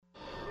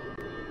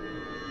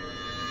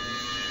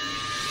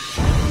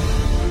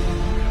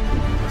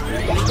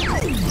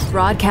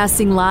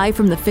Broadcasting live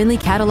from the Finley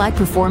Cadillac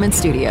Performance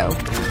Studio.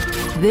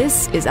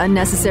 This is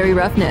Unnecessary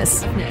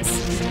Roughness.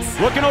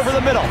 Looking over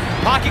the middle.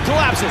 Pocket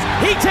collapses.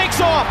 He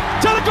takes off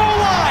to the goal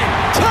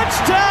line.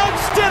 Touchdown,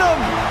 Stidham.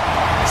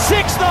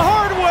 6 the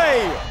hard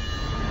way.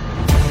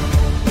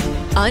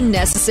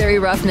 Unnecessary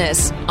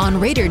Roughness on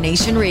Raider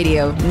Nation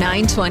Radio,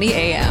 920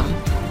 AM.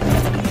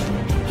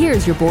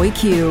 Here's your boy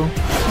Q.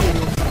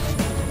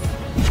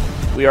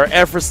 We are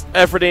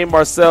efforting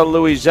Marcel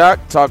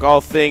Louis-Jacques, talk all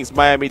things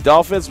Miami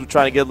Dolphins. We're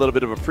trying to get a little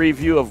bit of a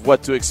preview of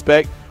what to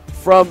expect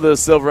from the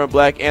Silver and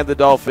Black and the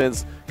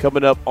Dolphins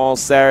coming up on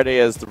Saturday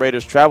as the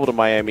Raiders travel to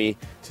Miami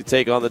to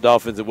take on the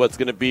Dolphins and what's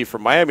going to be for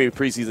Miami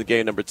preseason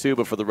game number 2,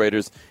 but for the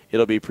Raiders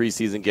it'll be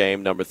preseason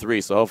game number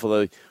 3. So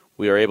hopefully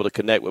we are able to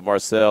connect with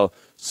Marcel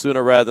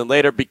sooner rather than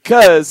later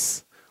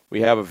because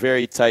we have a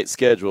very tight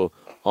schedule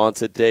on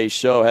today's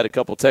show. I had a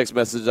couple text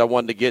messages I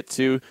wanted to get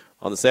to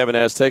on the Salmon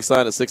Ash text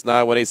line at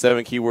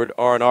 69187, keyword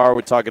R&R.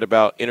 We're talking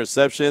about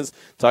interceptions,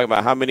 talking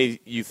about how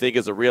many you think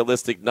is a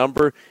realistic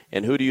number,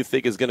 and who do you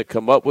think is going to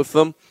come up with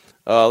them.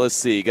 Let's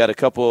see. Got a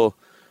couple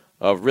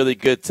of really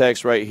good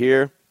texts right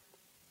here.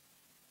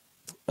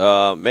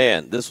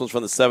 This one's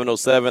from the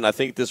 707. I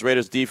think this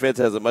Raiders defense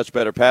has a much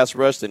better pass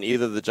rush than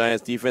either the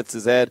Giants defense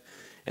has had,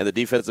 and the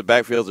defensive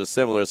backfields are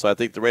similar, so I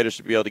think the Raiders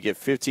should be able to get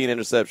 15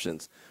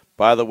 interceptions.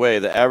 By the way,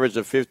 the average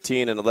of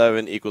 15 and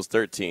 11 equals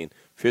 13.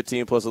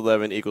 15 plus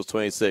 11 equals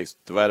 26.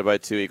 Divided by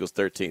 2 equals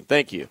 13.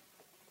 Thank you.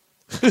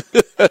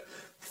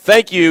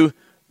 Thank you,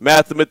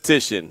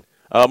 mathematician.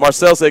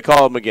 Marcel said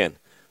call him again.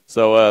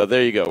 So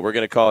there you go. We're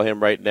going to call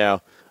him right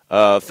now.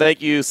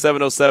 Thank you,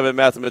 707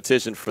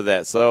 mathematician, for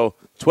that. So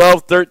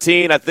 12,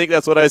 13, I think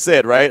that's what I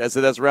said, right? I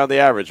said that's around the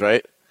average,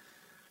 right?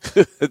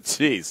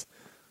 Jeez.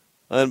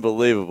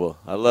 Unbelievable.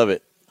 I love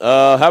it.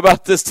 How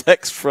about this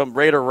text from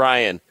Raider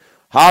Ryan?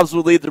 Hobbs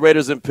will lead the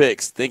Raiders in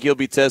picks. Think he'll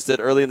be tested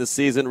early in the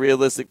season.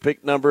 Realistic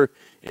pick number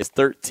is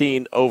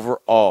 13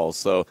 overall.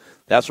 So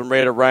that's from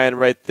Raider Ryan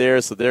right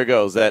there. So there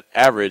goes that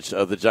average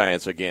of the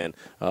Giants again.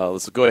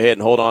 Let's go ahead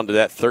and hold on to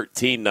that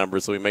 13 number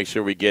so we make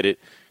sure we get it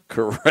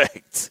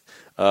correct.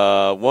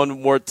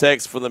 One more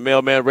text from the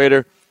mailman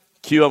Raider.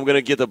 Q, I'm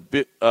going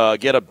to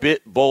get a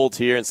bit bold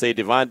here and say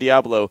Devon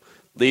Diablo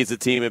leads the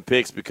team in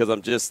picks because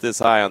I'm just this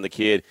high on the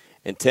kid,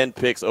 and 10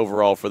 picks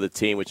overall for the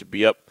team, which would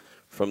be up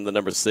from the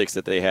number 6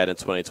 that they had in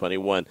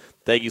 2021.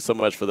 Thank you so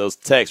much for those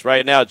texts.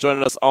 Right now,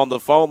 joining us on the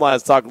phone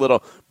lines, talk a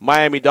little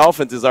Miami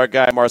Dolphins, is our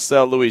guy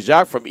Marcel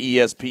Louis-Jacques from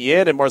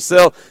ESPN. And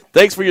Marcel,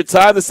 thanks for your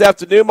time this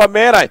afternoon, my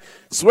man. I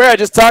swear I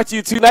just talked to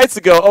you 2 nights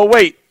ago. Oh,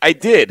 wait, I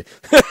did.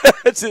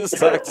 I just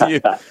talked to you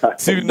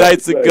 2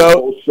 nights ago.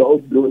 Whole show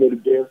doing it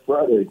again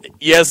Friday.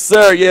 Yes,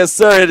 sir. Yes,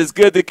 sir. It is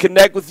good to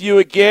connect with you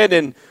again.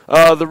 And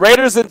the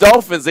Raiders and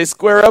Dolphins, they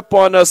square up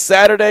on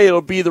Saturday.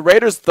 It'll be the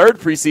Raiders' 3rd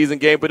preseason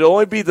game, but it'll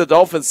only be the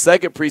Dolphins'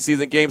 2nd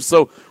preseason game.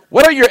 So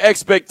what are your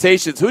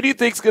expectations? Who do you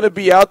think is going to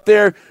be out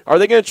there? Are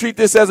they going to treat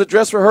this as a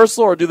dress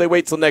rehearsal, or do they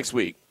wait till next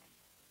week?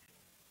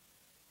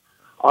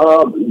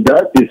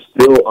 That is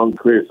still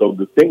unclear. So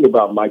the thing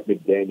about Mike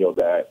McDaniel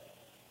that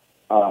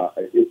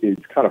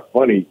it's kind of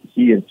funny,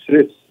 he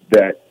insists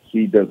that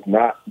he does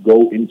not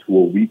go into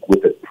a week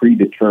with a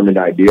predetermined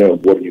idea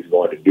of what he's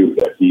going to do,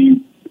 that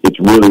it's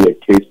really a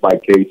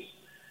case-by-case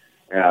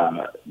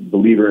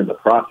believer in the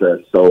process.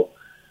 So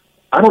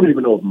I don't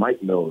even know if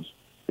Mike knows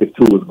if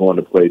Tua is going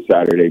to play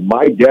Saturday.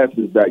 My guess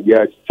is that,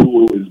 yes,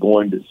 Tua is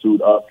going to suit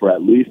up for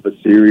at least a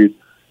series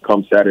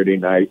come Saturday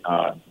night.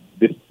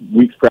 This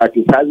week's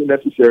practice hasn't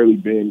necessarily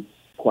been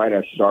quite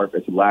as sharp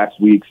as last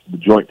week's, the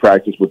joint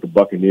practice with the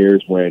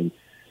Buccaneers, when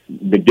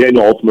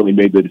McDaniel ultimately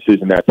made the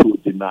decision that Tua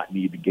did not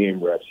need the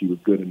game reps. He was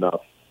good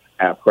enough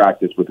at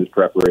practice with his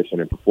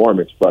preparation and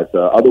performance. But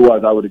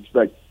otherwise, I would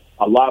expect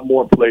a lot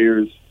more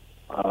players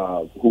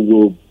who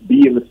will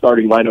be in the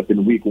starting lineup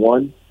in week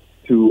 1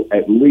 to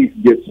at least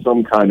get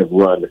some kind of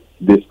run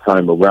this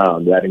time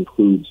around. That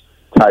includes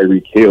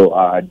Tyreek Hill.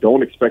 I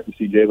don't expect to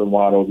see Jalen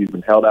Waddle. He's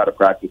been held out of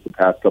practice the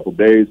past couple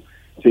days.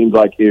 Seems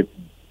like if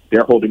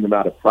they're holding him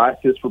out of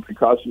practice for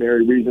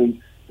precautionary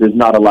reasons, there's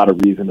not a lot of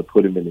reason to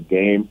put him in the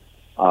game.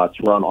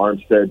 Teron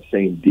Armstead,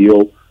 same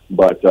deal.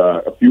 But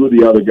a few of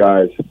the other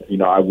guys,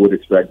 I would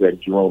expect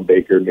that Jerome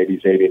Baker, maybe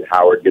Xavier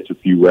Howard gets a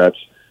few reps.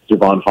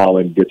 Javon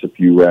Holland gets a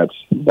few reps.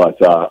 But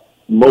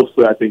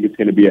mostly I think it's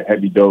going to be a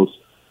heavy dose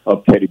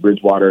of Teddy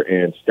Bridgewater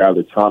and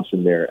Skylar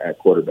Thompson there at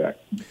quarterback.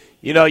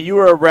 You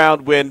were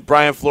around when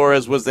Brian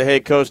Flores was the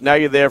head coach. Now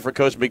you're there for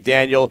Coach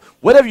McDaniel.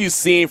 What have you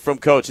seen from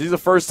Coach? He's the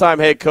first-time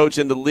head coach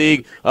in the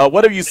league.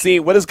 What have you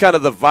seen? What has kind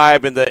of the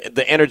vibe and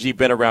the energy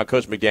been around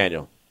Coach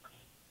McDaniel?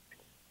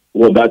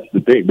 Well, that's the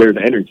thing. There's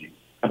energy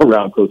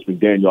around Coach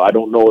McDaniel. I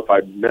don't know if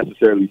I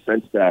necessarily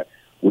sensed that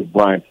with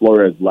Brian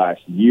Flores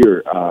last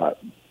year.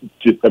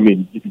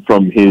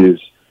 From his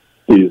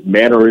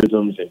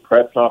mannerisms in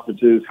press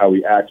conferences, how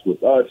he acts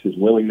with us, his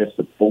willingness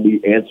to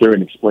fully answer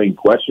and explain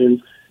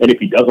questions. And if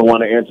he doesn't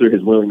want to answer,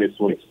 his willingness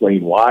to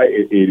explain why,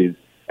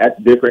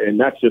 that's different. And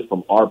that's just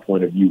from our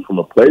point of view. From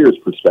a player's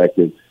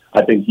perspective,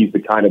 I think he's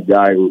the kind of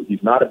guy who,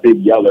 he's not a big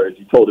yeller. As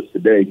he told us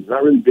today, he's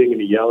not really big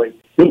into yelling.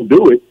 He'll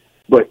do it,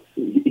 but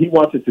he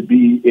wants it to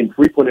be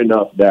infrequent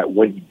enough that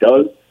when he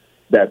does,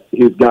 that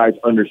his guys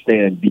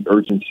understand the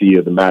urgency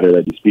of the matter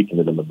that he's speaking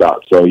to them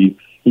about. So he's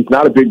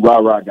not a big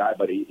rah-rah guy,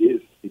 but he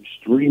is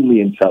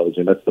extremely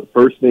intelligent. That's the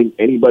first thing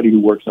anybody who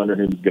works under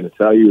him is going to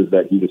tell you, is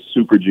that he's a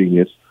super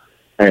genius.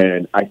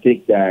 And I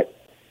think that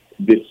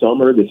this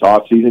summer, this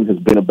offseason, has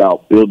been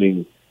about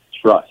building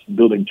trust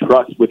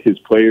with his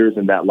players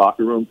in that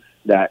locker room,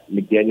 that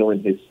McDaniel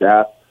and his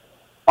staff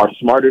are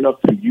smart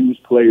enough to use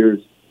players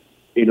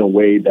in a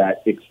way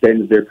that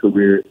extends their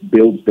career,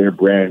 builds their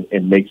brand,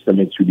 and makes them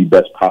into the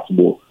best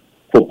possible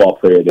football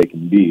player they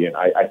can be. And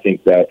I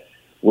think that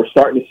we're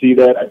starting to see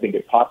that. I think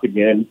it popped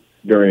again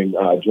during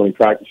joint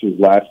practices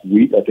last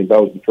week. I think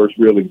that was the first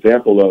real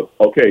example of,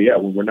 okay, yeah,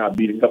 when we're not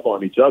beating up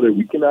on each other,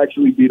 we can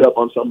actually beat up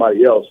on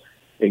somebody else,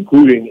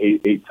 including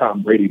a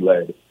Tom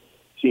Brady-led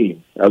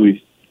team, at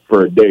least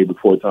for a day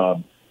before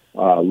Tom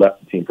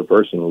left the team for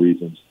personal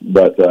reasons.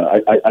 But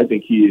I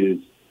think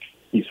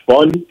he's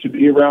fun to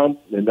be around,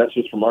 and that's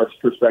just from our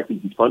perspective.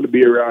 He's fun to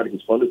be around.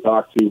 He's fun to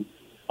talk to.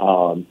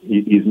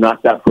 He's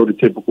not that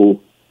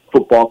prototypical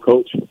football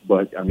coach,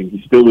 but, I mean,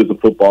 he still is a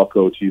football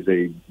coach. He's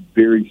a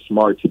very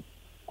smart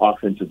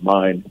offensive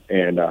mind,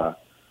 and I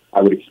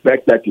would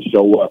expect that to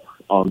show up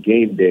on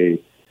game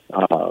day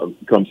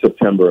come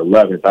September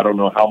 11th. I don't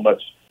know how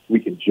much we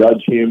can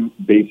judge him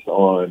based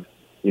on,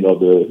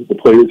 the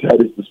players at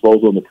his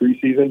disposal in the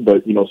preseason,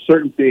 but,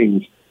 certain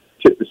things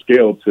tip the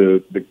scale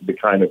to the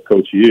kind of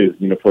coach he is.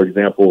 For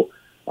example,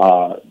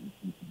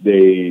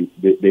 they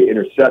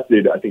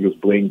intercepted, I think it was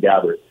Blaine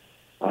Gabbert,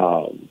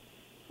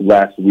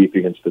 last week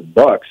against the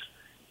Bucs,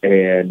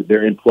 and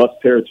they're in plus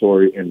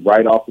territory, and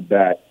right off the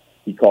bat,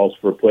 he calls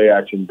for a play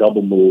action,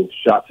 double move,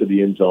 shot to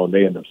the end zone.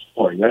 They end up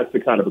scoring. That's the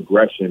kind of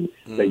aggression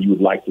that you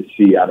would like to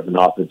see out of an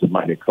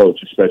offensive-minded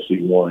coach,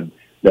 especially one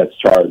that's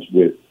charged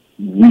with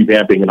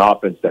revamping an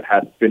offense that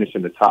hasn't finished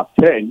in the top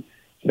 10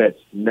 since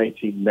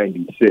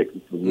 1996.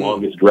 It's the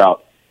longest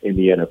drought in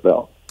the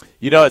NFL.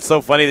 It's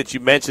so funny that you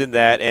mentioned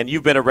that, and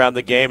you've been around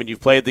the game and you've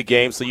played the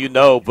game,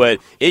 so but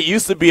it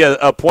used to be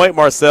a point,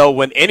 Marcel,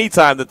 when any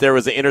time that there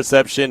was an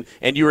interception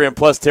and you were in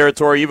plus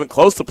territory, even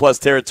close to plus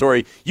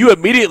territory, you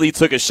immediately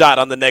took a shot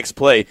on the next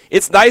play.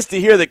 It's nice to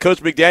hear that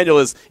Coach McDaniel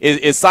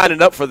is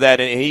signing up for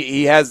that, and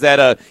he has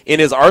that in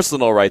his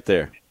arsenal right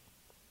there.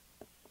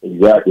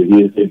 Exactly.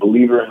 He is a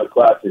believer in the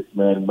classics,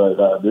 man, but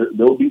there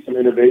will be some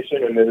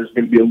innovation, and then there's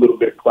going to be a little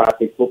bit of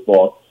classic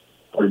football.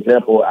 For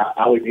example,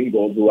 Alec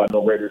Ingold, who I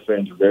know Raiders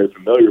fans are very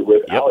familiar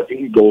with, yep. Alec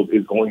Ingold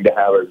is going to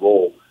have a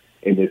role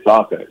in this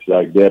offense.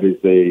 Like, that is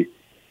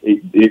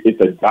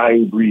it's a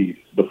dying breed,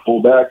 the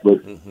fullback, but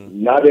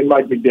not in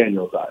Mike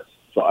McDaniel's eyes.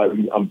 So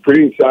I'm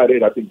pretty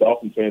excited. I think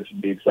Dolphins fans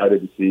should be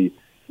excited to see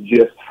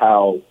just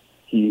how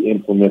he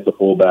implements a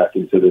fullback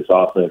into this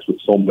offense with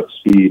so much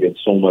speed and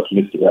so much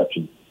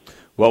misdirection.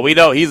 Well, we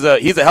know he's a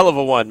hell of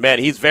a one, man.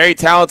 He's very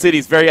talented.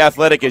 He's very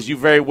athletic, as you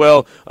very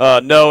well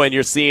know, and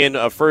you're seeing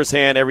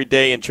firsthand every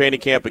day in training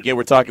camp. Again,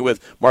 we're talking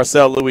with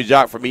Marcel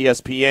Louis-Jacques from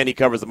ESPN. He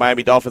covers the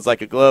Miami Dolphins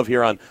like a glove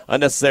here on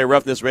Unnecessary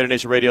Roughness, Raider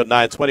Nation Radio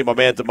 920. My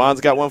man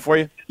Damon's got one for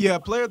you. Yeah, a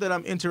player that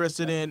I'm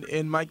interested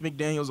in Mike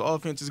McDaniel's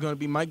offense is going to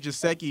be Mike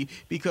Gesicki,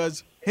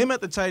 because him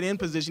at the tight end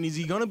position, is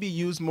he going to be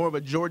used more of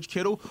a George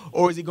Kittle,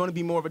 or is he going to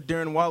be more of a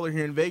Darren Waller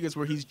here in Vegas,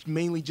 where he's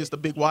mainly just a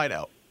big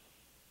wideout?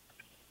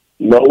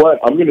 You know what?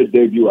 I'm going to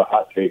debut a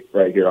hot take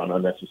right here on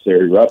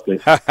Unnecessary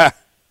Roughness. I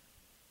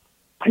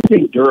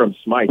think Durham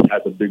Smythe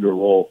has a bigger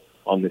role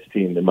on this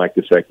team than Mike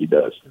Gesicki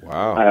does.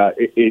 Wow.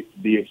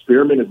 The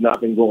experiment has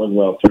not been going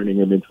well, turning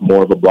him into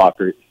more of a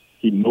blocker.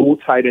 No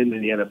tight end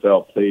in the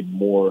NFL played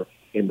more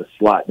in the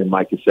slot than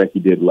Mike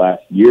Gesicki did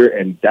last year,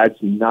 and that's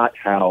not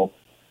how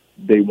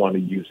they want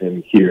to use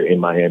him here in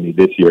Miami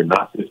this year,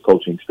 not this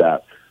coaching staff,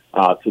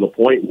 to the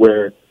point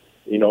where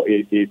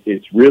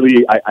it's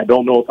really, I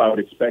don't know if I would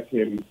expect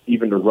him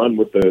even to run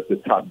with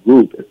the top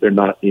group if they're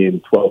not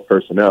in 12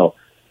 personnel.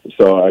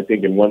 So I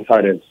think in one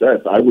tight end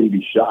sets, I wouldn't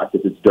be shocked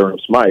if it's Durham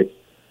Smythe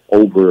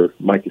over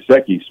Mike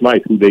Gesicki.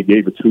 Smythe, who they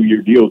gave a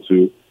 2-year deal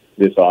to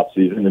this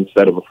offseason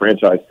instead of a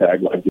franchise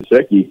tag like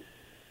Gesicki,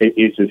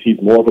 it's just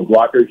he's more of a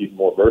blocker. He's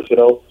more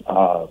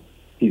versatile.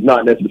 He's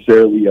not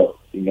necessarily a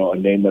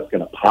name that's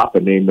going to pop, a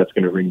name that's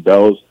going to ring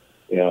bells.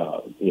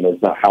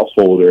 It's not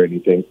household or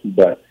anything,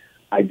 but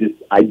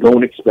I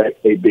don't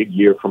expect a big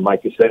year from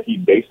Mike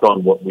Gesicki based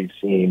on what we've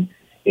seen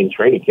in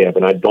training camp,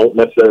 and I don't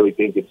necessarily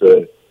think it's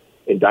a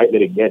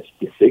indictment against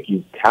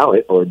Gesicki's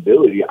talent or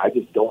ability. I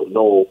just don't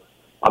know.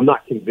 I'm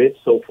not convinced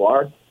so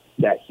far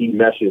that he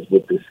meshes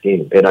with this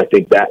scheme, and I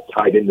think that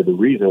tied into the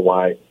reason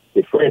why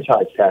they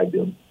franchise tagged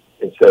him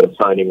instead of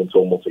signing him to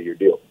a multi-year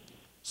deal.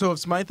 So if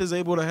Smythe is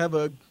able to have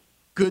a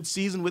good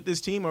season with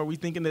this team, are we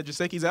thinking that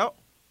Gesicki's out?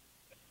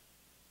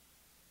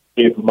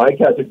 If Mike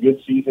has a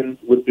good season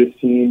with this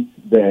team,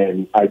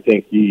 then I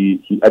think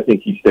he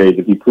stays.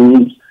 If he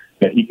proves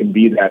that he can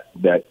be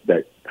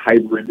that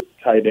hybrid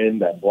tight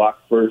end, that block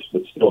first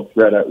but still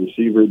threat at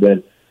receiver,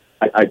 then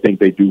I think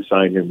they do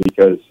sign him,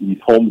 because he's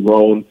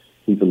homegrown,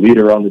 he's a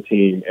leader on the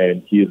team,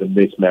 and he is a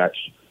mismatch.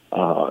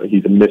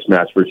 He's a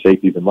mismatch for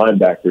safeties and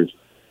linebackers.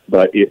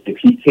 But if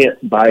he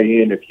can't buy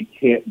in, if he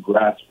can't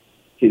grasp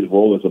his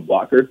role as a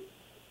blocker,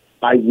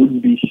 I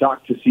wouldn't be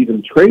shocked to see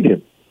them trade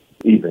him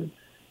even.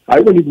 I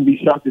wouldn't even be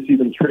shocked to see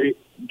them trade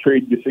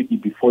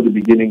Gesicki before the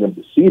beginning of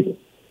the season.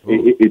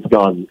 It's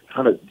gone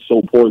kind of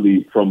so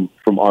poorly from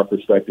our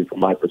perspective, from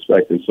my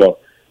perspective. So,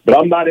 but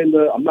I'm not in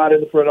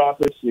the front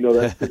office. You know,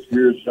 that's Chris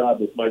Greer's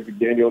job. It's Mike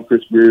McDaniel and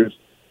Chris Greer's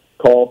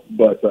call.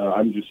 But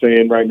I'm just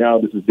saying right now,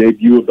 this is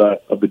debut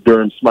of the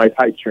Durham Smythe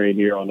hype train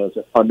here on those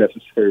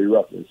unnecessary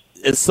roughness.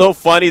 It's so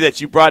funny that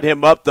you brought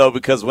him up, though,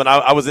 because when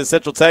I was in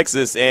Central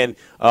Texas, and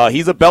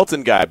he's a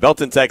Belton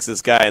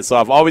Texas guy, and so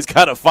I've always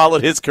kind of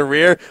followed his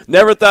career.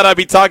 Never thought I'd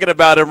be talking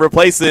about him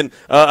replacing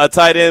a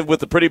tight end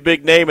with a pretty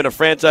big name and a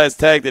franchise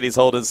tag that he's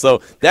holding.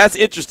 So that's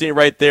interesting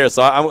right there.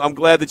 So I'm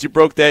glad that you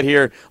broke that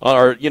here,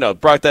 or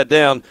brought that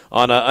down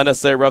on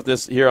Unnecessary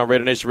Roughness here on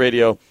Raider Nation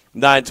Radio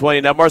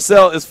 920. Now,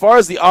 Marcel, as far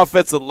as the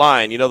offensive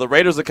line, the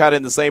Raiders are kind of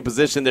in the same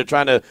position. They're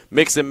trying to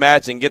mix and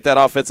match and get that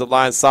offensive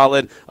line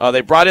solid.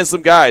 They brought in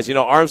some guys.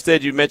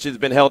 Armstead, you mentioned, has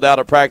been held out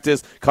of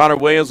practice. Connor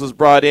Williams was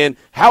brought in.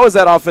 How is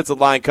that offensive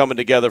line coming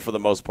together for the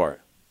most part?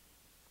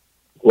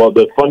 Well,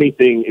 the funny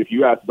thing, if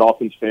you ask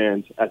Dolphins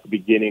fans at the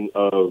beginning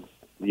of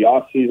the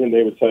offseason,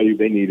 they would tell you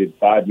they needed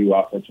 5 new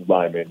offensive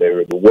linemen. They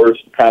were the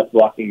worst pass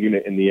blocking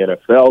unit in the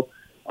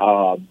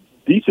NFL.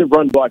 Decent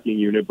run blocking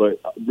unit,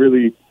 but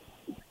really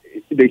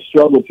they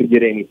struggled to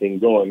get anything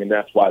going, and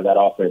that's why that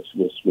offense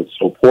was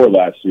so poor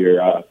last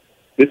year.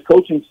 This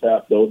coaching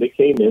staff, though, they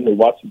came in, they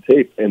watched the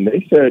tape, and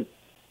they said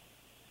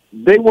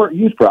they weren't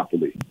used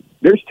properly.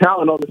 There's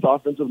talent on this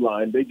offensive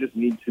line. They just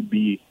need to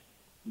be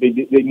they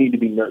need to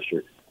be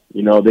nurtured.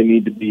 They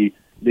need to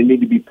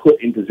be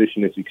put in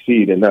position to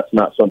succeed, and that's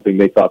not something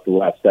they thought the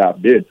last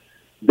staff did.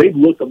 They've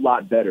looked a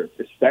lot better,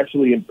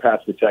 especially in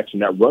pass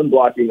protection. That run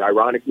blocking,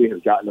 ironically,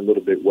 has gotten a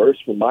little bit worse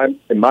in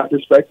my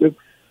perspective.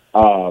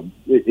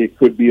 It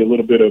could be a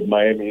little bit of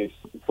Miami's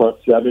front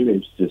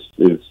seven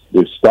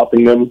is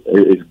stopping them.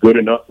 It's good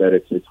enough that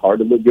it's hard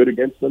to look good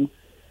against them.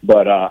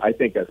 But I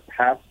think as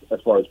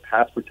far as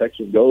pass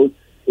protection goes,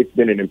 it's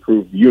been an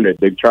improved unit.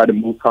 They've tried to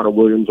move Connor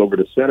Williams over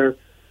to center.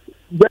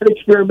 That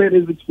experiment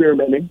is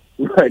experimenting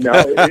right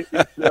now.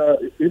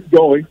 It's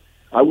going.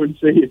 I wouldn't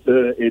say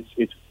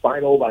it's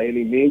final by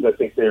any means. I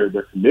think they're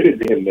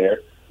committed to him there,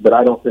 but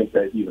I don't think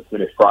that he's a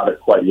finished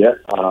product quite yet.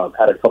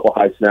 Had a couple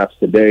high snaps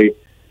today.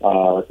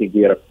 I think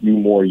he had a few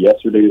more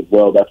yesterday as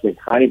well. That's been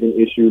kind of an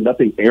issue.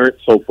 Nothing errant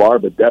so far,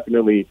 but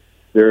definitely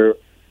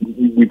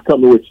we've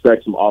come to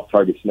expect some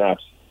off-target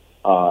snaps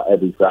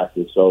every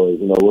practice. So,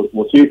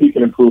 we'll see if he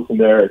can improve from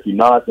there. If he's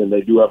not, then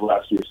they do have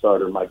last year's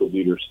starter, Michael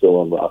Dieter, still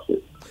on roster.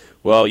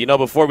 Well,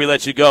 before we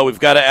let you go, we've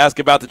got to ask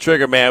about the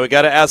trigger man. We've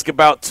got to ask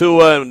about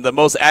Tua, and the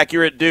most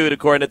accurate dude,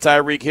 according to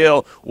Tyreek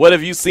Hill. What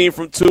have you seen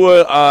from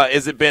Tua?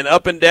 Has it been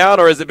up and down,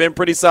 or has it been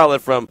pretty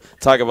solid from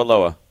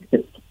Tagovailoa?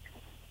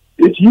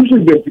 He's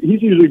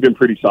usually been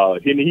pretty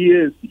solid, and he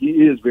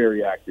is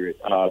very accurate.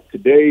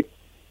 Today,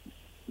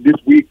 this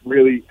week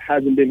really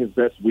hasn't been his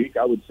best week,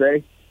 I would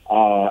say.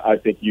 I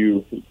think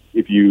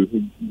if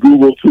you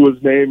Google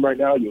Tua's name right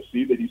now, you'll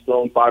see that he's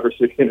thrown 5 or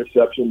 6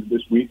 interceptions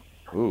this week.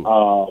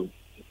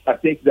 I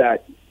think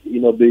that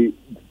the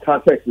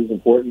context is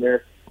important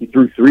there. He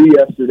threw 3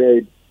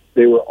 yesterday.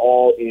 They were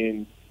all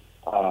in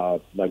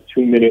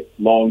 2-minute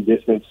long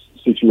distance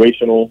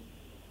situational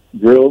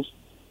drills,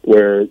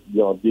 where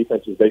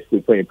defense is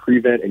basically playing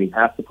prevent, and he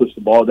has to push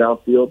the ball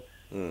downfield.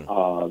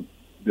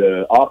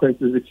 The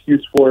offense's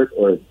excuse for it,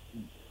 or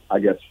I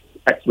guess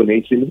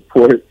explanation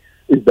for it,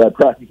 is that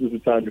practice is the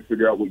time to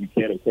figure out what you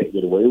can and can't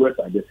get away with.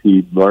 I guess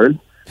he learned.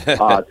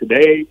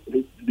 Today,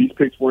 these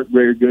picks weren't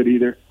very good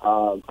either.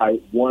 I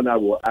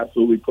will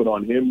absolutely put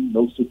on him.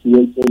 No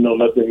situation, no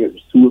nothing. It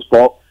was Tua's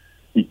fault.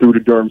 He threw to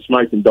Durham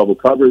Smythe in double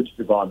coverage.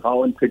 Devon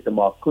Holland picked him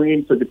off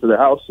clean, took it to the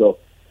house. So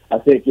I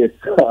think it's.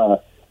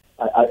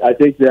 I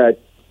think that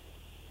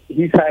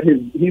he's had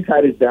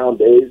his down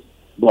days,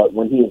 but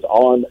when he is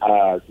on,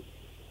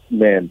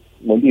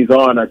 when he's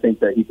on, I think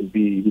that he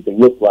can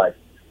look like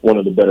one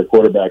of the better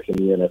quarterbacks in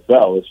the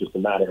NFL. It's just a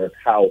matter of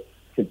how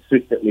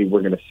consistently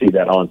we're going to see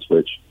that on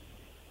switch.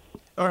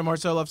 All right,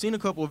 Marcel, I've seen a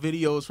couple of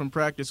videos from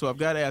practice, so I've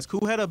got to ask,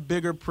 who had a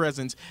bigger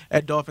presence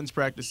at Dolphins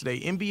practice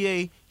today?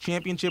 NBA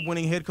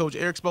championship-winning head coach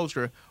Eric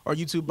Spoelstra or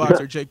YouTube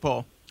boxer Jake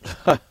Paul?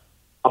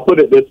 I'll put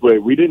it this way.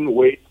 We did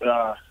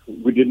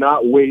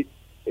not wait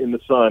in the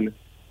sun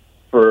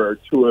for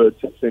Tua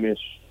to finish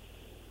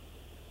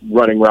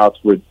running routes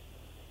with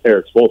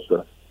Eric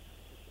Spoelstra.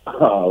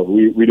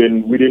 We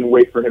didn't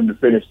wait for him to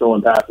finish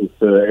throwing passes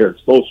to Eric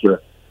Spoelstra,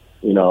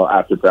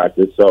 after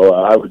practice. So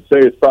I would say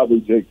it's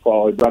probably Jake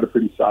Paul. He's got a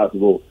pretty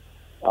sizable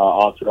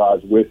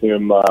entourage with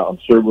him. I'm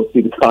sure we'll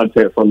see the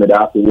content from it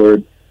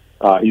afterward.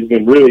 He's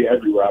been really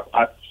everywhere.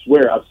 I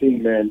swear I've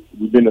seen,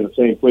 we've been in the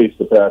same place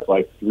the past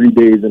 3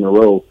 days in a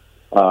row.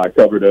 I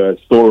covered a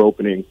store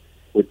opening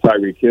with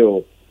Tyreek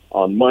Hill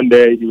on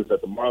Monday. He was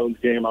at the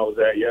Marlins game I was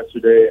at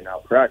yesterday, and now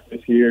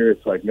practice here.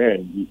 It's like,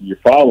 man, you're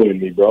following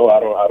me, bro. I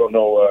don't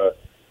know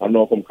I don't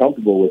know if I'm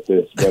comfortable with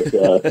this, but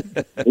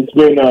it's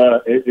been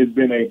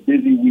a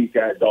busy week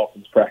at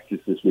Dolphins practice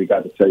this week. I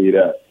have to tell you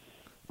that.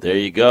 There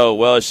you go.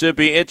 Well, it should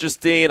be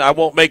interesting. I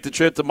won't make the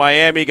trip to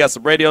Miami. Got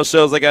some radio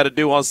shows I got to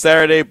do on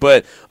Saturday.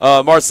 But,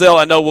 Marcel,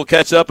 I know we'll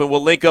catch up and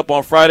we'll link up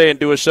on Friday and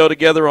do a show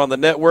together on the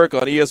network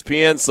on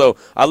ESPN. So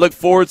I look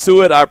forward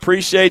to it. I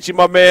appreciate you,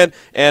 my man.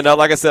 And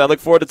like I said, I look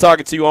forward to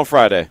talking to you on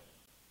Friday.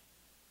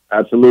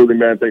 Absolutely,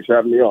 man. Thanks for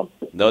having me on.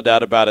 No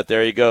doubt about it.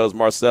 There he goes,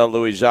 Marcel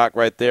Louis-Jacques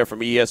right there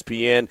from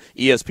ESPN.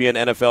 ESPN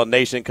NFL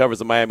Nation covers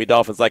the Miami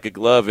Dolphins like a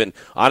glove. And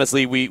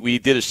honestly, we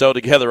did a show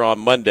together on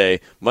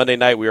Monday. Monday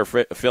night we were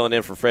filling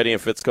in for Freddie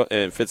and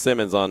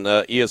Fitzsimmons on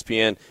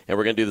ESPN, and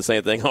we're going to do the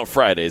same thing on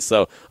Friday.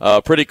 So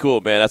pretty cool,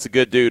 man. That's a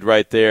good dude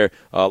right there.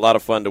 A lot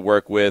of fun to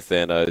work with,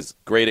 and is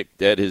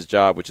great at his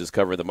job, which is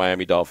covering the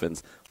Miami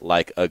Dolphins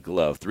like a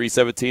glove.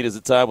 3:17 is the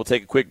time. We'll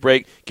take a quick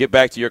break. Get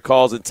back to your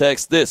calls and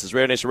texts. This is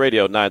Raider Nation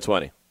Radio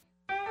 920.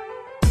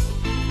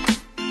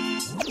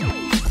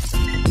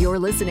 You're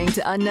listening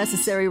to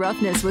Unnecessary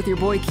Roughness with your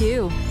boy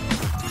Q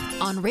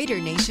on Raider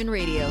Nation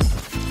Radio.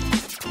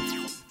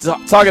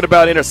 Talking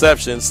about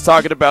interceptions,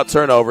 talking about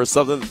turnovers,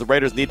 something that the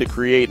Raiders need to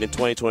create in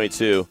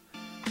 2022.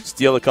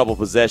 Steal a couple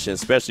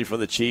possessions, especially from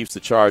the Chiefs, the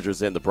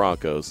Chargers, and the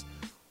Broncos.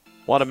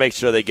 Want to make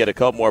sure they get a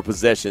couple more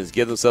possessions,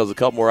 give themselves a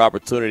couple more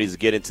opportunities to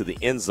get into the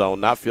end zone,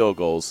 not field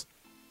goals.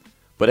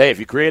 But, hey, if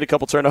you create a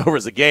couple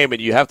turnovers a game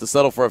and you have to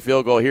settle for a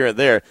field goal here and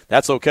there,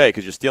 that's okay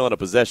because you're stealing a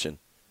possession.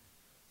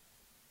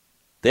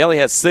 They only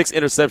had 6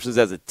 interceptions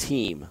as a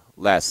team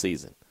last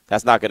season.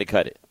 That's not going to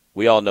cut it.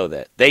 We all know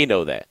that. They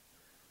know that.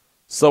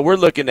 So we're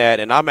looking at,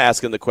 and I'm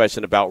asking the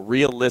question about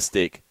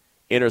realistic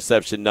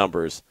interception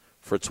numbers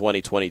for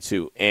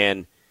 2022.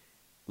 And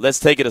let's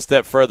take it a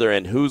step further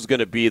and who's going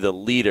to be the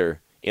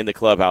leader in the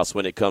clubhouse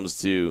when it comes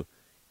to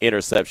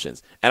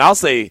interceptions. And I'll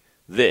say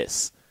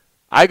this.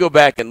 I go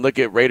back and look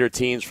at Raider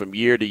teams from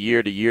year to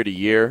year to year to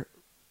year.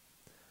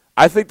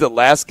 I think the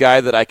last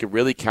guy that I could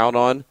really count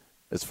on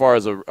as far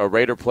as a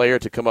Raider player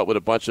to come up with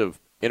a bunch of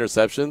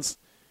interceptions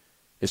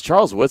is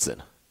Charles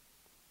Woodson.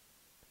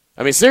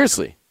 I mean,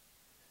 seriously.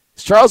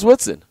 It's Charles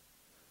Woodson.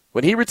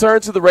 When he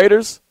returned to the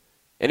Raiders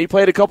and he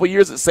played a couple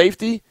years at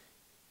safety,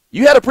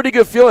 you had a pretty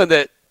good feeling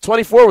that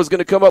 24 was going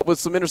to come up with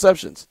some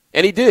interceptions.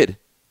 And he did.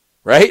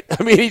 Right?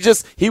 I mean,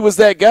 he was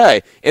that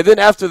guy. And then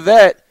after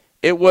that,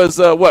 it was,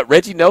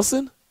 Reggie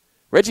Nelson?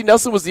 Reggie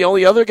Nelson was the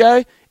only other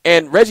guy,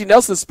 and Reggie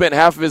Nelson spent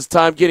half of his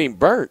time getting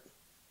burnt.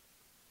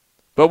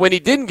 But when he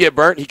didn't get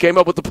burnt, he came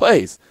up with the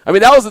plays. I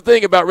mean, that was the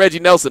thing about Reggie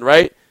Nelson,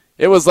 right?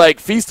 It was like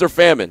feast or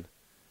famine.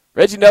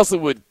 Reggie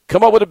Nelson would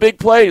come up with a big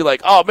play, and you're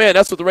like, oh, man,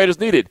 that's what the Raiders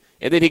needed.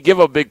 And then he'd give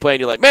up a big play, and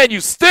you're like, man, you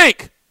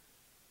stink!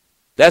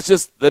 That's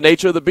just the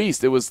nature of the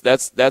beast.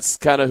 That's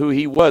kind of who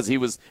he was.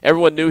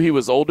 Everyone knew he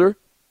was older.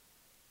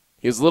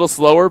 He was a little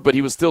slower, but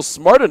he was still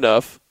smart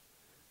enough.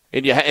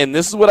 And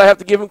this is what I have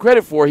to give him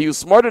credit for. He was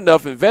smart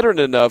enough and veteran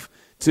enough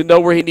to know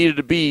where he needed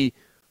to be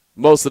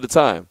most of the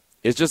time.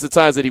 It's just the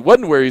times that he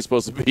wasn't where he was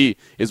supposed to be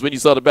is when you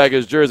saw the back of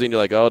his jersey and you're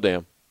like, oh,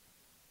 damn,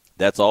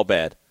 that's all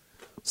bad.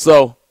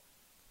 So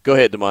go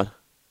ahead, Damon.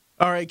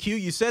 All right, Q,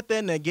 you said that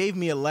and that gave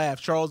me a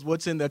laugh. Charles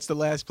Woodson, that's the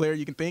last player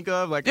you can think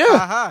of. Like, yeah.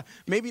 haha.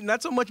 Maybe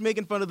not so much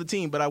making fun of the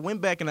team, but I went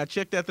back and I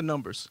checked out the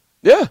numbers.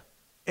 Yeah.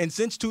 And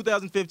since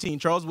 2015,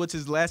 Charles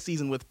Woodson's last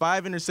season with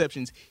 5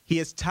 interceptions, he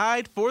has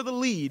tied for the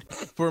lead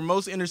for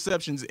most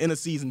interceptions in a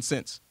season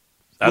since.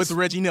 With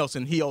Reggie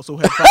Nelson, he also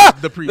had 5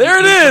 the previous. There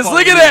it is.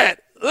 Look at that.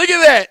 Look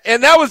at that.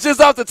 And that was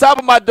just off the top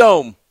of my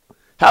dome.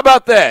 How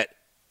about that?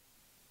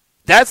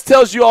 That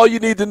tells you all you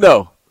need to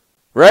know,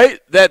 right?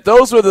 That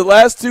those were the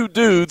last 2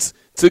 dudes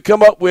to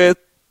come up with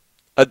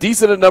a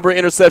decent number of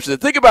interceptions.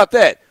 And think about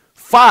that.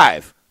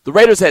 5. The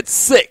Raiders had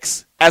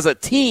 6 as a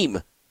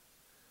team.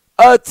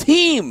 A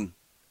team.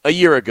 A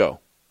year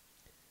ago.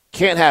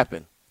 Can't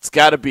happen. It's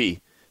got to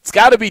be. It's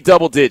got to be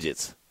double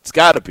digits. It's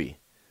got to be.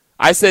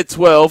 I said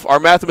 12. Our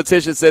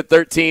mathematician said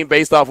 13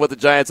 based off what the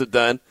Giants have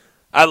done.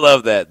 I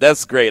love that.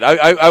 That's great.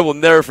 I will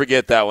never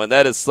forget that one.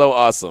 That is so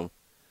awesome.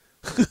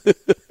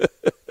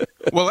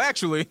 Well,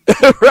 actually.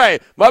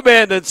 Right. My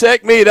man done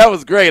checked me. That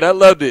was great. I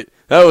loved it.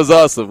 That was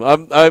awesome.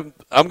 I'm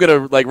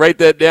going to write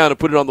that down and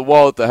put it on the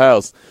wall at the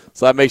house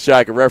so I make sure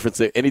I can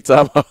reference it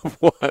anytime I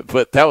want.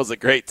 But that was a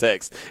great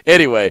text.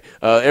 Anyway,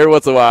 every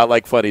once in a while I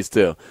like funnies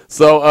too.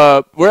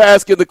 So we're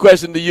asking the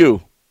question to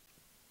you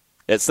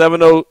at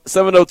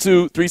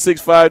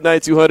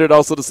 702-365-9200.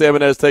 Also the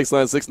Salmon Ash text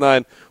line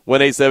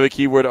 69187,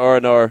 keyword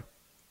R&R.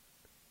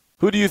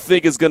 Who do you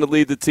think is going to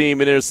lead the team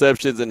in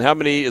interceptions, and how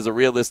many is a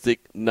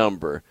realistic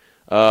number?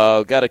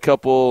 Got a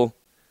couple.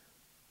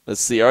 Let's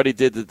see. I already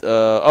did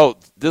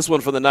this one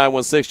from the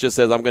 916 just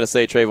says I'm going to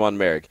say Trayvon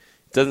Merrick.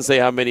 It doesn't say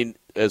how many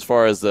as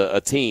far as a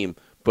team,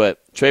 but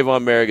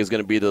Trayvon Merrick is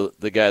going to be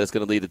the guy that's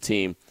going to lead the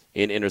team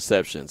in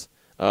interceptions.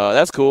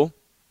 That's cool.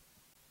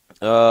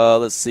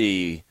 Let's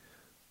see.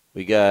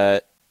 We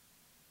got,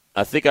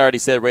 I think I already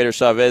said Raider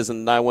Chavez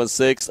in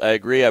 916. I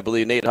agree. I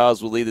believe Nate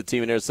Hobbs will lead the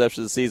team in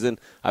interceptions this season.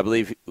 I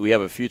believe we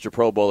have a future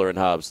Pro Bowler in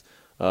Hobbs.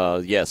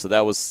 So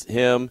that was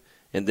him.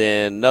 And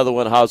then another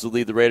one, Hobbs will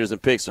lead the Raiders in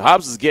picks. So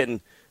Hobbs is getting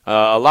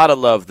A lot of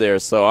love there.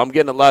 So I'm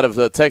getting a lot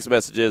of text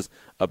messages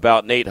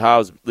about Nate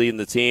Hobbs leading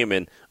the team,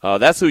 and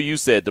that's who you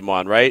said,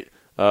 Damon, right?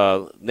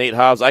 Nate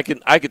Hobbs. I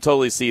could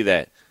totally see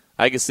that.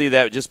 I can see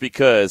that just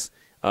because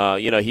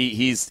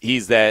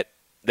he's that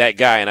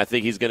guy, and I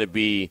think he's going to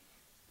be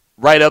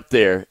right up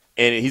there,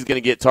 and he's going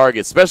to get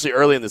targets, especially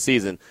early in the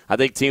season. I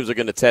think teams are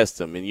going to test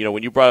him, and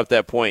when you brought up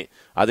that point,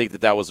 I think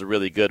that was a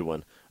really good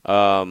one.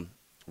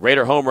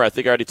 Raider Homer, I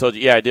think I already told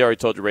you. Yeah, I did already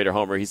told you Raider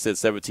Homer. He said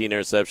 17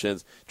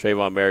 interceptions.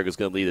 Trayvon Merrick is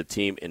going to lead the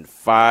team in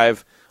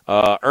 5.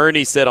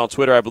 Ernie said on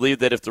Twitter, I believe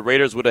that if the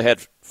Raiders would have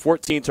had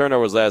 14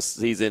 turnovers last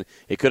season,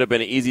 it could have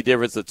been an easy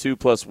difference of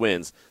 2+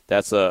 wins.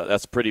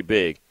 That's pretty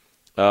big.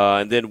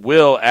 And then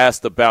Will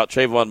asked about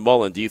Trayvon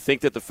Mullen. Do you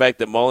think that the fact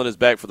that Mullen is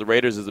back for the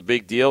Raiders is a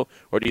big deal,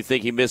 or do you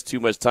think he missed too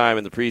much time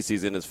in the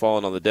preseason and has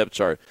fallen on the depth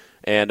chart?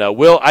 And,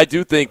 Will, I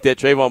do think that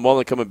Trayvon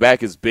Mullen coming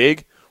back is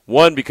big.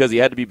 One, because he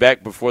had to be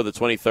back before the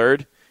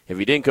 23rd. If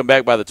he didn't come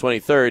back by the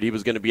 23rd, he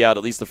was going to be out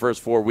at least the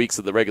first 4 weeks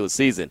of the regular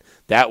season.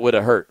 That would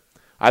have hurt.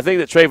 I think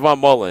that Trayvon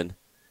Mullen,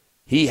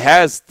 he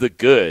has the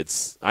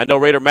goods. I know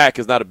Raider Mac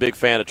is not a big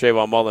fan of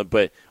Trayvon Mullen,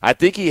 but I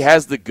think he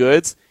has the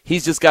goods.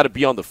 He's just got to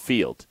be on the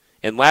field.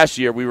 And last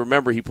year, we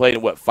remember he played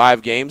in,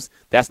 5 games?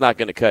 That's not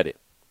going to cut it.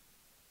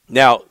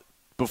 Now,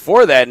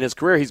 before that, in his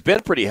career, he's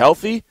been pretty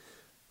healthy.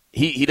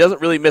 He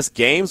doesn't really miss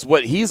games.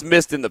 What he's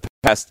missed in the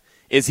past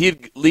is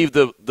he'd leave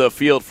the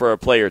field for a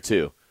play or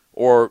two,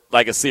 or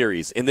like a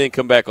series, and then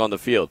come back on the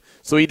field.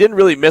 So he didn't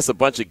really miss a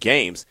bunch of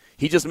games.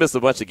 He just missed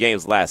a bunch of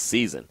games last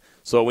season.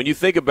 So when you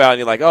think about it,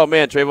 you're like, oh,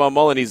 man, Trayvon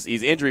Mullen, he's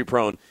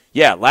injury-prone.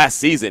 Yeah, last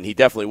season he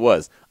definitely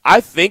was. I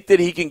think that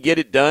he can get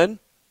it done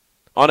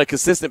on a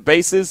consistent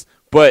basis,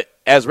 but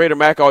as Raider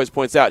Mac always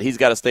points out, he's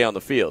got to stay on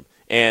the field.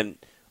 And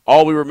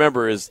all we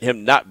remember is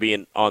him not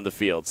being on the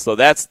field.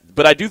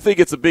 But I do think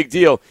it's a big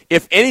deal,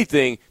 if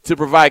anything, to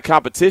provide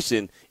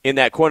competition in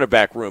that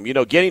cornerback room.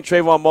 Getting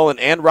Trayvon Mullen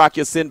and Rock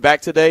Ya-Sin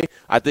back today,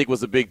 I think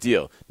was a big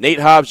deal. Nate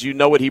Hobbs,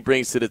 what he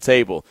brings to the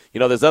table.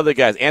 There's other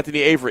guys. Anthony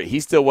Averett, he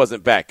still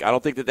wasn't back. I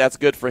don't think that that's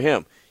good for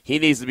him. He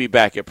needs to be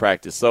back at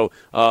practice. So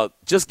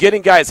just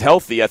getting guys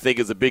healthy, I think,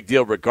 is a big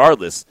deal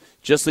regardless,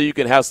 just so you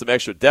can have some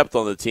extra depth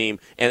on the team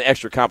and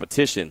extra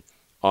competition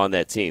on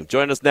that team.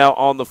 Joining us now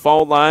on the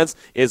phone lines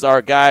is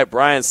our guy,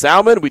 Brian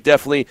Salmon. We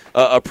definitely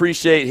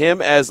appreciate him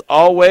as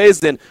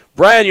always. And,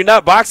 Brian, you're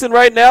not boxing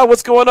right now?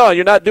 What's going on?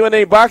 You're not doing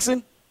any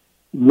boxing?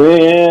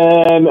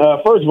 Man,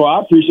 first of all,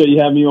 I appreciate you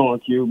having me on,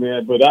 Q,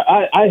 man. But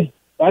I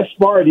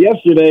sparred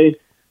yesterday,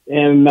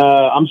 and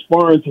I'm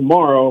sparring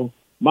tomorrow.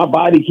 My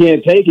body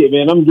can't take it,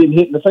 man. I'm getting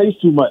hit in the face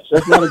too much.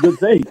 That's not a good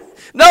thing.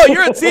 No,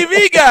 you're a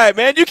TV guy,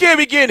 man. You can't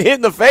be getting hit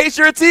in the face.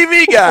 You're a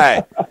TV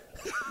guy.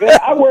 Man,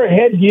 I wear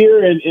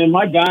headgear, and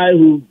my guy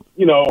who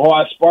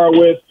I spar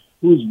with,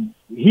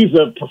 he's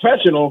a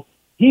professional.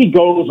 He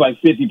goes like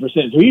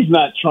 50%, so he's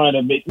not trying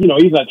to beat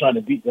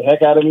the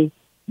heck out of me.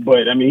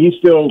 But I mean, he's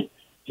still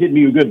hitting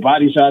me with good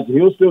body shots, and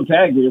he'll still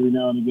tag me every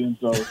now and again.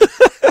 So,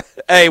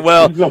 hey,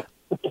 well,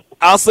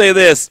 I'll say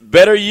this: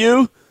 better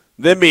you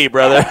than me,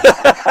 brother.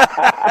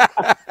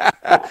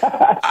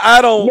 I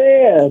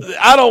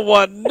don't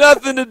want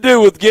nothing to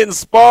do with getting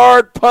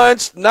sparred,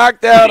 punched,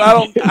 knocked out.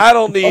 I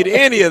don't need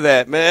any of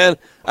that, man.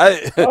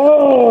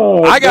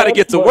 I got to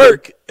get to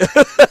work.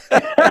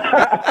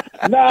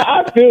 Nah,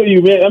 I feel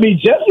you, man. I mean,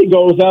 Jesse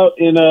goes out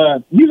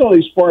and he's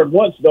only sparred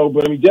once though,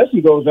 but I mean,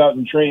 Jesse goes out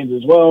and trains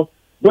as well.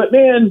 But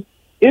man,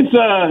 it's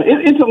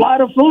a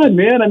lot of fun,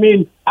 man. I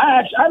mean,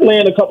 I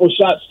land a couple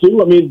shots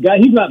too. I mean, guy,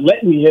 he's not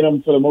letting me hit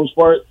him for the most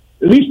part,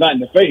 at least not in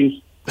the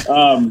face.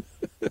 So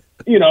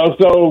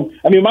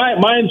I mean,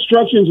 my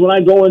instructions when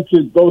I go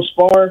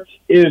spar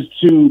is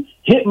to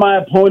hit my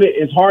opponent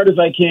as hard as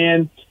I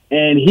can,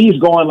 and he's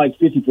going like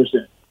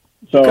 50%.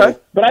 So, okay.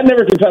 But I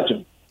never can touch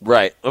him.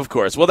 Right, of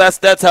course. Well,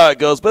 that's how it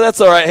goes, but that's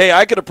all right. Hey,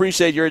 I could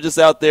appreciate you're just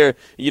out there,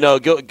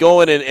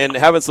 going and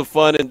having some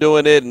fun and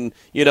doing it and,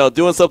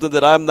 doing something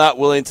that I'm not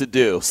willing to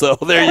do. So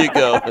there you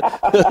go.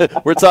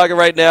 We're talking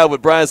right now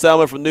with Brian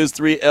Salmon from News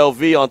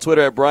 3LV on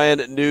Twitter at Brian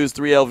News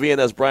 3LV, and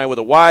that's Brian with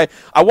a Y.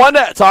 I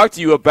wanted to talk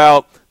to you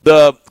about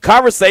the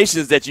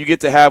conversations that you get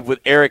to have with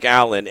Eric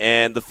Allen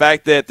and the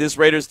fact that this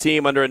Raiders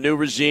team under a new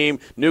regime,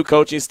 new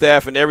coaching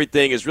staff and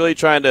everything is really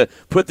trying to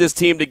put this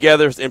team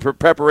together in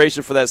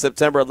preparation for that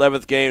September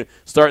 11th game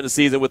starting the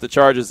season with the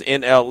Chargers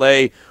in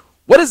L.A.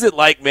 What is it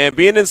like, man,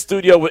 being in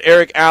studio with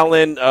Eric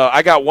Allen?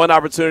 I got one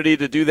opportunity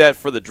to do that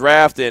for the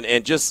draft,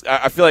 and just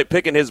I feel like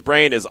picking his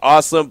brain is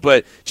awesome,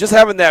 but just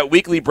having that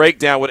weekly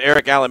breakdown with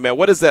Eric Allen, man,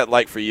 what is that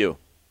like for you?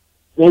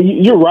 Well,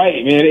 you're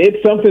right, man.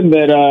 It's something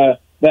that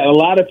a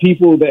lot of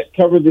people that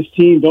cover this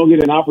team don't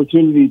get an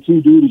opportunity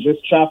to do, to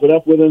just chop it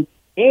up with him.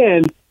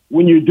 And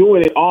when you're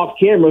doing it off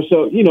camera,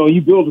 so,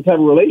 you build a type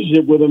of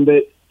relationship with him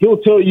that he'll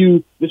tell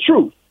you the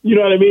truth. You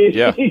know what I mean?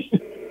 Yeah.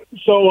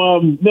 So,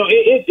 no,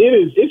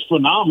 it's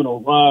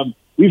phenomenal.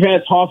 We've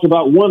had talks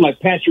about one like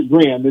Patrick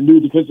Graham, the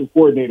new defensive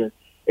coordinator.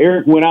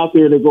 Eric went out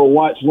there to go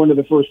watch one of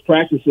the first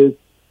practices,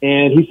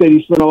 and he said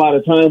he spent a lot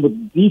of time with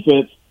the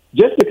defense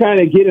just to kind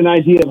of get an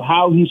idea of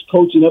how he's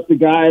coaching up the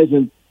guys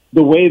and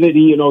the way that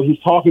he's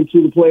talking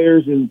to the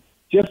players and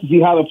just to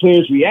see how the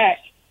players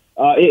react.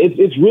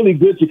 It's really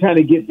good to kind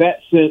of get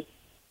that sense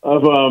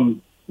of,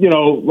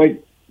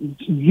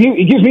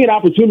 it gives me an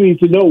opportunity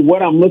to know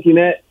what I'm looking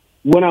at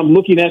when I'm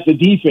looking at the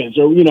defense,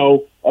 or,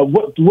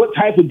 what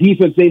type of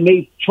defense they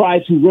may try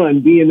to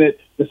run, being that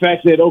the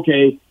fact that,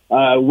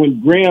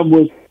 when Graham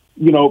was,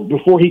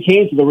 before he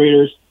came to the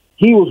Raiders,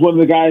 he was one of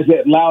the guys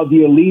that allowed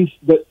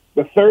the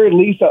third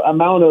least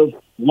amount of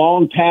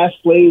long pass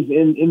plays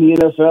in the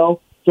NFL.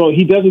 So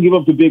he doesn't give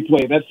up the big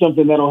play. That's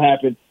something that'll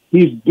happen.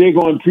 He's big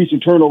on preaching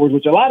turnovers,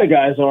 which a lot of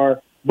guys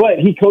are, but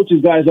he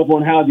coaches guys up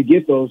on how to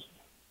get those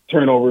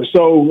turnovers.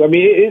 So, I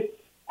mean,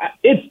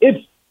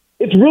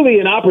 it's really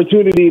an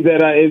opportunity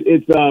that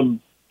it's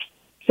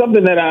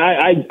something that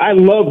I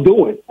love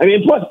doing. I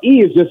mean, plus E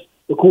is just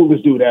the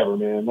coolest dude ever,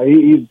 man. Like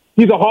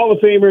he's a Hall of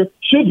Famer,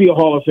 should be a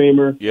Hall of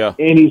Famer,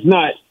 and he's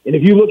not. And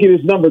if you look at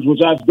his numbers,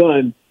 which I've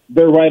done,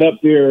 they're right up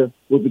there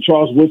with the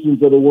Charles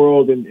Woodsons of the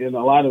world and a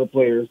lot of the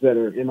players that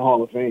are in the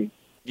Hall of Fame.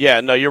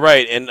 Yeah, no, you're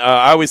right. And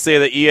I always say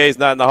that EA is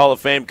not in the Hall of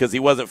Fame because he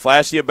wasn't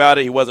flashy about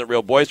it. He wasn't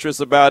real boisterous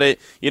about it.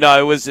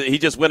 He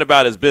just went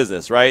about his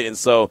business, right? And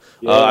so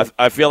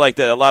I feel like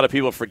that a lot of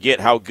people forget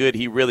how good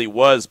he really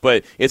was.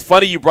 But it's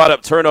funny you brought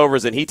up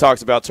turnovers, and he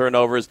talks about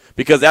turnovers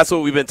because that's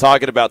what we've been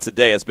talking about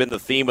today. It's been the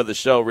theme of the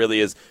show,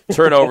 really, is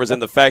turnovers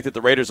and the fact that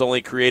the Raiders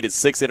only created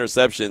 6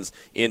 interceptions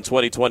in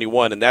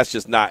 2021, and that's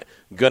just not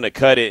going to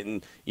cut it.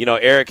 And,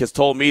 Eric has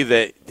told me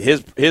that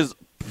his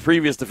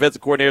previous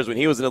defensive coordinators when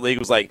he was in the league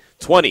was like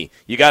 20.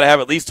 You got to have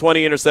at least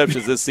 20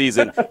 interceptions this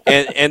season,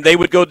 and they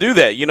would go do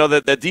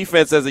that. That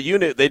defense as a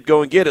unit, they'd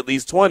go and get at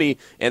least 20,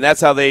 and that's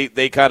how they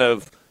kind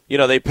of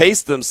they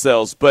pace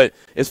themselves. But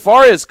as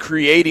far as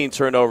creating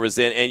turnovers,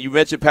 and you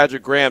mentioned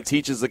Patrick Graham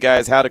teaches the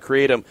guys how to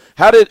create them.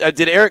 How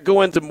did Eric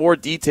go into more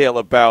detail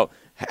about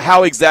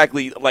how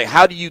exactly,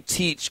 how do you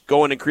teach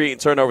going and creating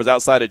turnovers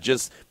outside of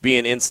just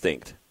being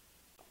instinct?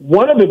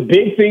 One of the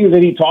big things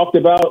that he talked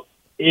about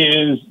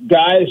is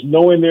guys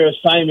knowing their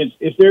assignments.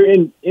 If they're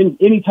in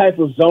any type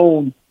of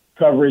zone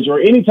coverage or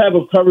any type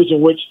of coverage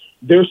in which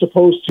they're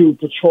supposed to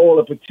patrol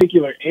a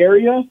particular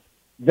area,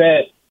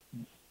 that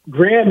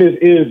Graham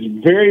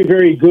is very,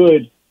 very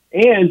good.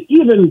 And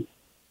even,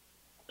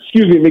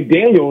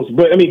 McDaniels,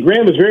 but I mean,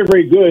 Graham is very,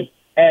 very good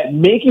at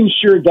making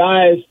sure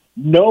guys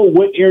know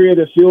what area of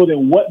the field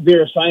and what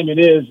their assignment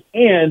is,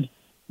 and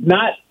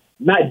not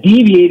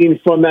deviating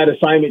from that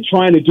assignment,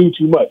 trying to do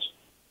too much.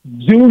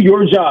 Do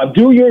your job,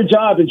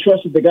 and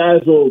trust that the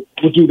guys will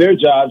do their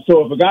job.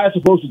 So if a guy's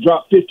supposed to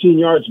drop 15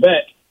 yards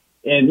back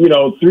and,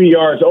 3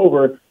 yards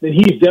over, then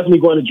he's definitely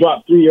going to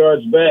drop 3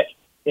 yards back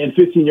and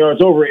 15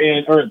 yards over,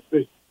 or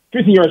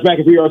 15 yards back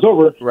and 3 yards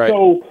over. Right.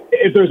 So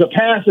if there's a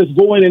pass that's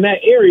going in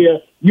that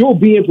area, you'll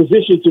be in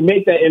position to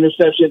make that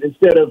interception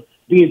instead of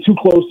being too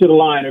close to the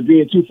line or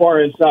being too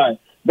far inside.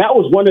 That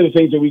was one of the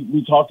things that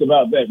we talked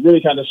about that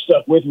really kind of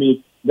stuck with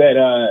me,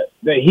 that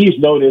he's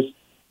noticed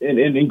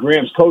in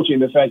Graham's coaching,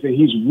 the fact that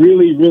he's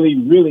really, really,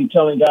 really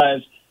telling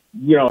guys,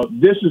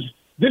 this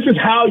is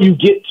how you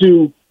get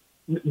to,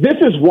 this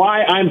is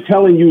why I'm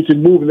telling you to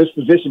move in this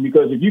position,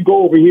 because if you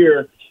go over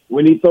here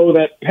when he throw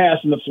that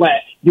pass in the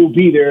flat, you'll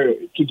be there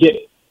to get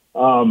it.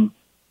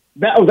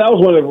 That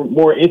was one of the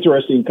more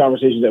interesting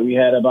conversations that we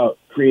had about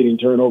creating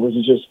turnovers,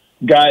 and just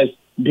guys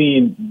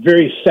being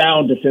very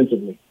sound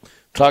defensively.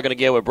 Talking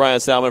again with Brian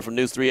Salmon from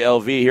News 3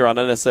 LV here on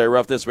Unnecessary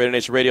Roughness, Raider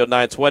Nation Radio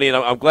 920. And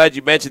I'm glad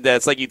you mentioned that.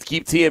 It's like you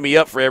keep teeing me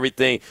up for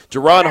everything.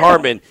 Jerron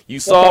Harmon, you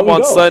saw him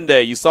on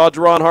Sunday. You saw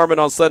Jerron Harmon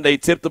on Sunday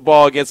tip the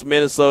ball against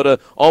Minnesota.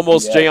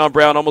 Jayon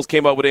Brown almost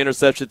came up with an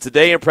interception.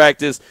 Today in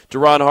practice,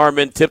 Jerron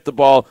Harmon tipped the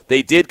ball.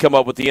 They did come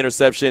up with the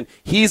interception.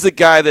 He's a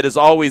guy that is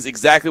always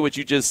exactly what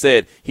you just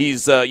said.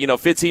 He's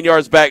 15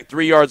 yards back,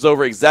 3 yards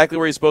over, exactly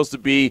where he's supposed to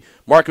be.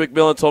 Mark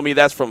McMillan told me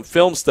that's from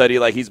film study.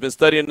 Like, he's been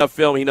studying enough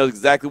film. He knows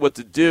exactly what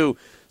to do.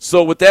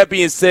 So with that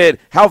being said,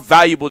 how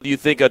valuable do you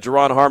think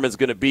Jerron Harmon is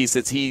going to be,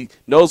 since he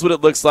knows what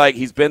it looks like,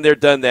 he's been there,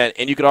 done that,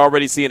 and you can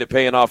already see it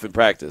paying off in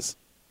practice?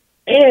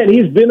 And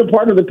he's been a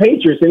part of the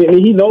Patriots,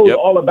 and he knows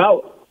all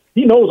about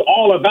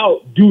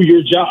do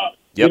your job.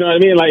 Yep. You know what I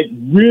mean? Like,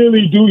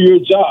 really do your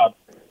job.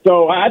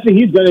 So I think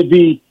he's going to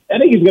be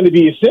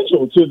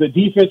essential to the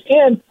defense,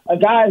 and a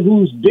guy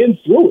who's been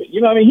through it.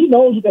 You know what I mean? He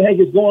knows what the heck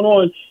is going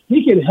on.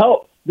 He can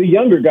help the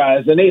younger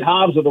guys, the Nate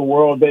Hobbs of the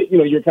world that,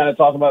 you're kind of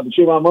talking about, the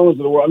Trayvon Mullins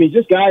of the world. I mean,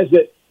 just guys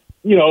that,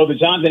 the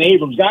Jonathan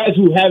Abrams, guys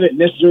who haven't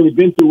necessarily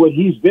been through what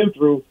he's been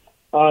through,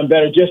 that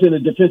are just in the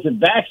defensive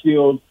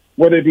backfield,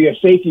 whether it be a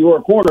safety or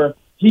a corner,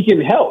 he can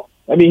help.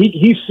 I mean,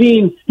 he's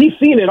seen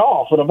it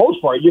all for the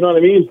most part. You know what I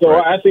mean? So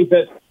right. I think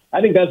that's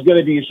going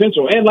to be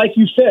essential. And like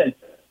you said,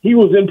 he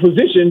was in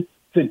position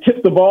to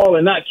tip the ball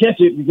and not catch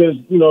it because,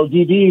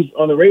 DBs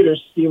on the Raiders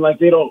seem like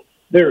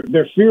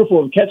they're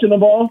fearful of catching the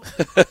ball.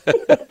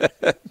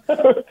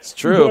 It's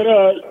true. But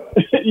I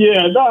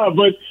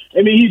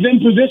mean, he's in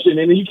position,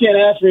 and you can't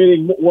ask for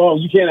anything. Well,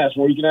 you can't ask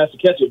for it. You can ask to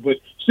catch it, but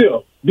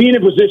still, being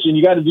in position,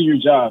 you got to do your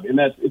job, and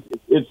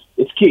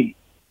it's key.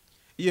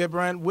 Yeah,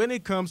 Brian, when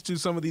it comes to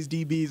some of these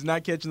DBs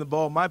not catching the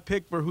ball, my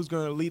pick for who's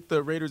going to lead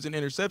the Raiders in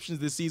interceptions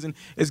this season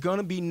is going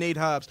to be Nate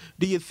Hobbs.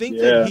 Do you think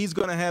that he's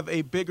going to have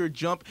a bigger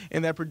jump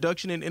in that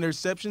production in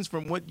interceptions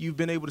from what you've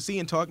been able to see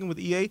in talking with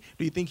EA?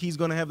 Do you think he's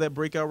going to have that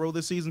breakout role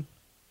this season?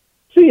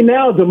 See,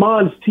 now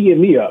Damon's teeing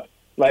me up.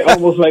 Like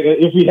almost like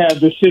if we have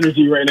this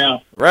synergy right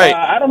now. Right.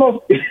 I don't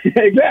know.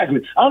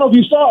 Exactly. I don't know if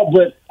you saw it,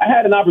 but I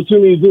had an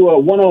opportunity to do a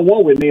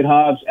one-on-one with Nate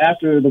Hobbs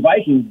after the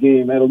Vikings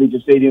game at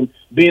Allegiant Stadium,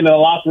 being in the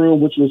locker room,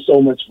 which was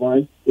so much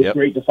fun. It's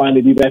great to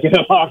finally be back in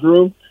the locker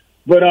room.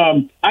 But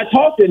I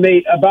talked to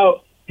Nate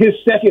about his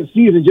second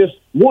season, just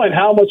one,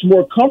 how much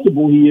more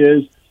comfortable he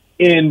is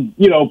in,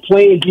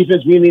 playing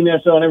defense, being in the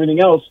NFL and everything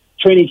else,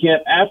 training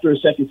camp after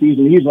his second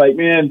season. He's like,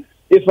 man,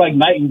 it's like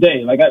night and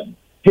day. Like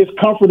his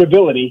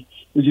comfortability,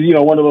 which is,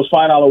 one of those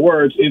 $5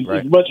 words, is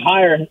much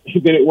higher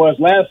than it was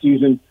last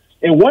season.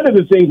 And one of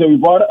the things that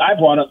I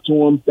brought up to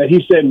him that he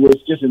said was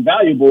just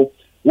invaluable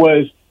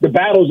was the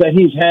battles that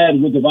he's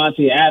had with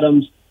Devontae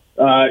Adams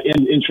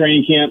in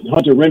training camp,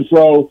 Hunter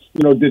Renfrow,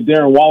 the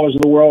Darren Wallers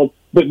of the world,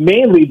 but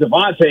mainly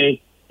Devontae,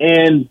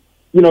 and,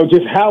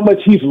 just how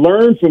much he's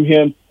learned from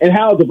him and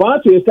how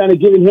Devontae is kind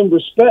of giving him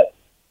respect,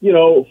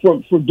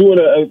 for doing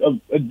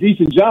a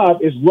decent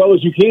job as well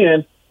as you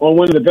can on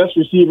one of the best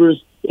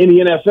receivers in the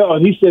NFL.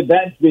 And he said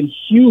that's been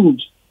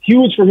huge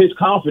for his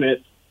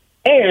confidence.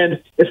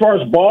 And as far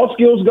as ball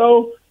skills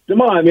go,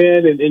 Damon,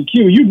 man, and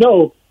Q,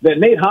 that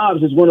Nate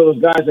Hobbs is one of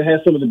those guys that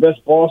has some of the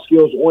best ball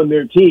skills on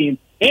their team,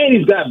 and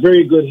he's got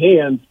very good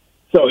hands.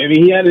 So,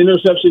 he had an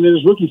interception in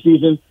his rookie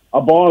season,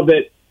 a ball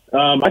that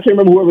I can't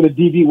remember whoever the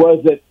DB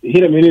was that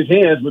hit him in his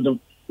hands, but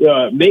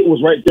Nate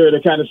was right there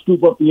to kind of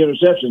scoop up the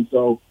interception.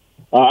 So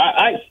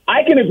I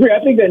can agree.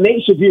 I think that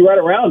Nate should be right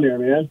around there,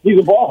 man. He's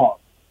a ball hawk.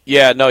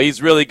 Yeah, no,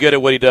 he's really good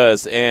at what he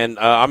does, and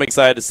I'm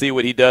excited to see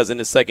what he does in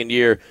his second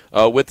year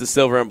with the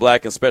Silver and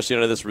Black, especially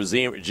under this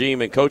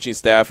regime and coaching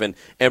staff. And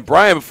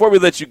Brian, before we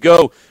let you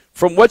go,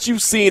 from what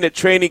you've seen at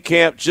training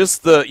camp,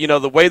 just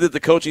the way that the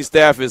coaching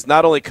staff is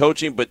not only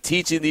coaching but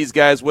teaching these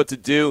guys what to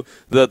do,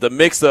 the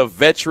mix of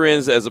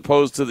veterans as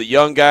opposed to the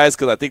young guys,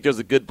 because I think there's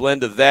a good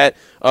blend of that.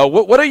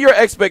 What are your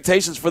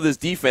expectations for this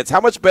defense? How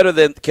much better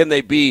can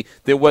they be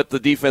than what the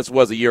defense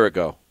was a year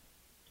ago?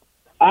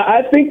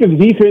 I think the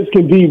defense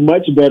can be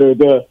much better.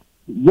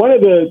 One of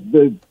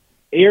the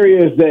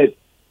areas that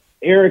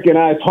Eric and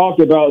I talked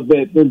about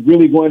that they're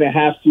really going to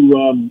have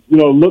to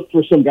look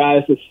for some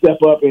guys to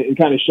step up and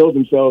kind of show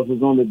themselves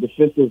is on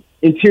the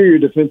interior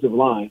defensive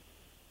line.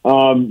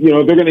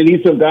 They're going to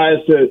need some guys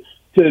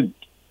to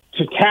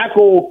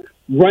tackle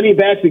running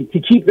backs to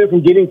keep them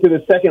from getting to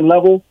the second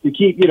level, to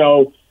keep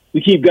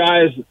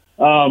guys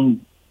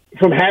from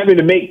having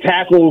to make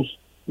tackles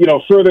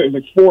further,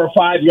 like 4 or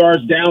 5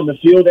 yards down the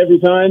field every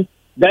time.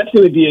 That's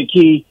going to be a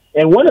key.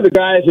 And one of the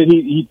guys that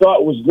he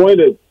thought was going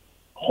to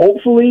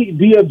hopefully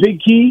be a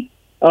big key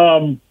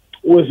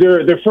was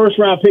their first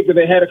round pick that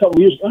they had a couple of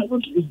years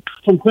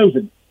from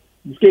Clemson.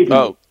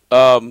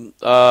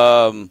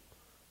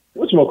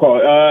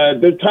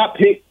 Whatchamacallit? Their top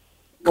pick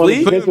on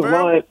the defensive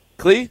line.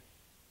 Klee?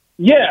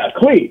 Yeah,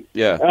 Klee.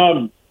 Yeah.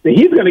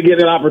 He's going to get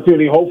an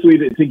opportunity, hopefully,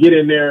 to get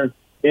in there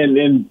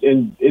and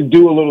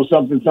do a little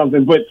something.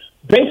 But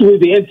basically,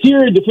 the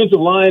interior defensive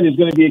line is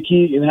going to be a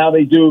key in how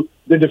they do.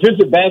 The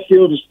defensive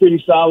backfield is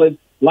pretty solid.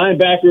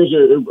 Linebackers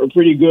are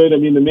pretty good.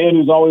 The man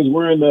who's always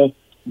wearing the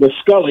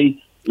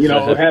Scully,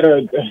 had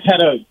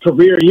a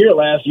career year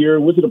last year,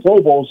 went to the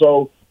Pro Bowl.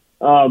 So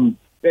I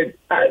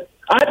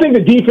think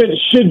the defense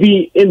should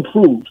be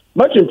improved,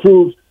 much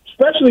improved,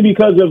 especially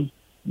because of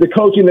the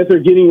coaching that they're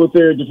getting with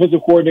their defensive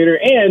coordinator.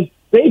 And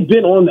they've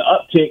been on the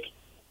uptick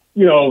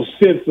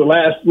since the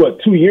last,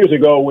 2 years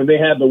ago when they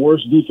had the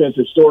worst defense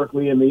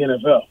historically in the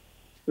NFL.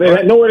 They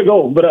had nowhere to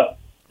go but up.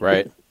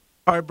 Right.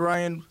 All right,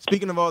 Brian,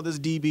 speaking of all this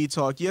DB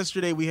talk,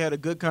 yesterday we had a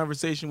good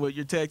conversation with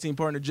your tag team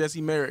partner, Jesse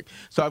Merrick.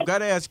 So I've got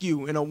to ask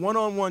you, in a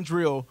one-on-one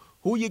drill,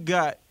 who you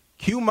got?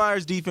 Q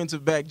Myers,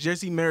 defensive back,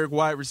 Jesse Merrick,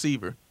 wide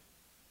receiver.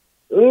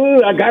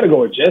 I got to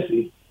go with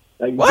Jesse.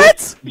 Like,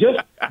 what?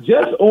 Just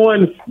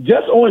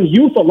on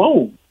youth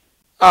alone.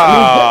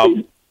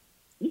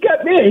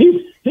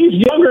 He's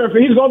younger.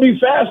 He's going to be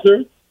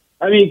faster.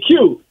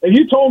 Q, if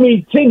you told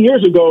me 10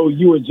 years ago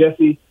you were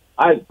Jesse,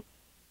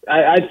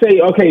 I'd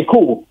say, okay,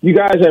 cool. You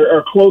guys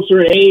are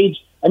closer in age.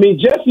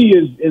 Jesse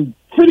is in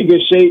pretty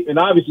good shape, and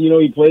obviously,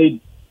 he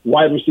played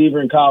wide receiver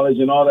in college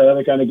and all that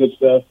other kind of good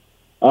stuff.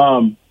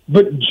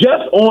 But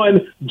just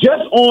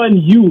on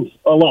youth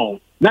alone,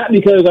 not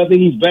because I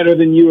think he's better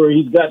than you or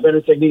he's got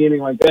better technique,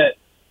 anything like that.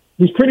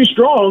 He's pretty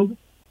strong.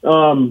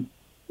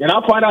 And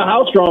I'll find out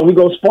how strong we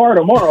go spar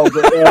tomorrow.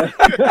 But,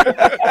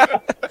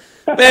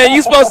 man,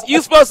 you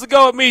supposed to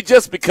go with me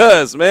just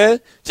because, man.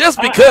 Just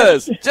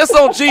because. Just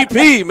on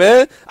GP,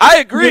 man. I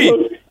agree.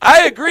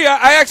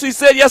 I actually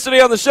said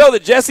yesterday on the show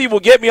that Jesse will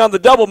get me on the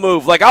double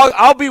move. Like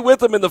I'll be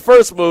with him in the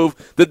first move.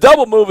 The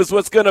double move is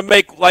what's going to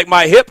make like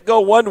my hip go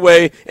one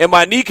way and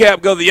my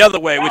kneecap go the other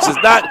way,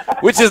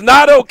 which is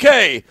not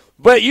okay.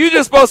 But you're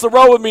just supposed to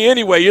roll with me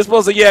anyway. You're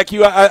supposed to,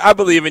 Q, I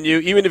believe in you,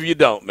 even if you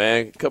don't,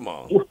 man. Come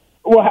on.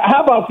 Well,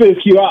 how about this,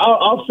 Q?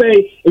 I'll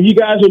say if you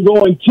guys are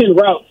going 10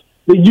 routes,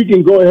 then you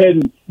can go ahead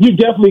and you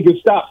definitely can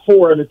stop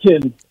 4 of the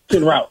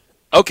 10 routes.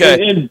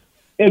 Okay.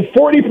 And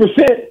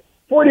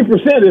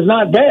 40% is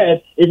not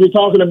bad if you're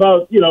talking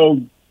about,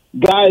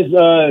 guys,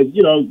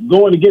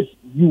 going against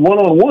you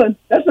one-on-one.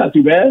 That's not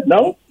too bad,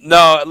 no?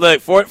 No,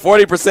 look,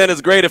 40%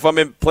 is great if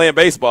I'm playing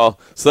baseball.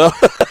 So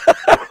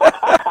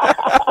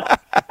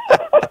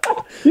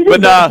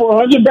But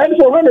batting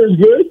 400 is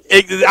good.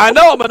 I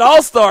know I'm an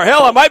all-star.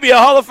 Hell, I might be a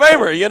Hall of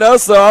Famer,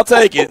 so I'll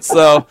take it.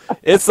 So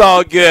it's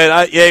all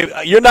good.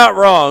 You're not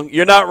wrong.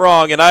 You're not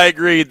wrong, and I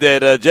agreed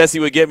that Jesse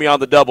would get me on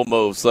the double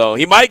move. So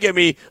he might get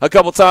me a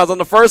couple times on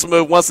the first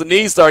move once the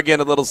knees start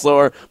getting a little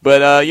sore. But,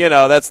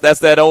 that's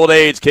that old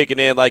age kicking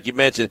in like you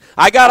mentioned.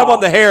 I got him on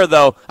the hair,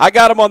 though. I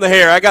got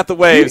the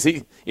waves.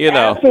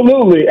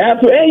 Absolutely.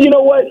 And you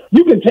know what?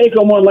 You can take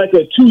him on like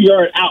a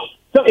 2-yard out.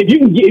 So if you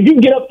can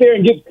get up there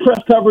and get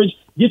press coverage,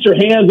 get your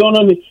hands on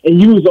them,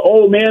 and use the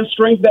old man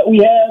strength that we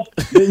have,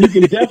 then you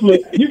can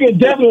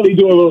definitely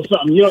do a little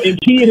something.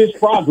 Impede his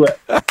progress.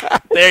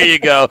 There you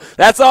go.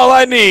 That's all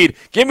I need.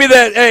 Give me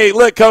that. Hey,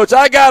 look, Coach,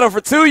 I got him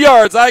for 2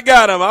 yards. I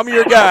got him. I'm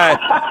your guy.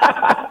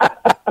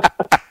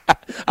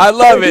 I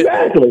love it.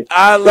 Exactly.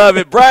 I love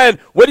it. Brian,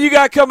 what do you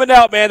got coming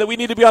out, man, that we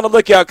need to be on the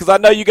lookout? Because I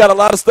know you got a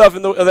lot of stuff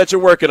that you're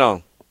working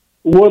on.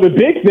 Well, the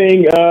big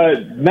thing,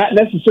 not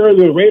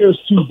necessarily the Raiders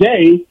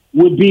today,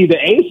 would be the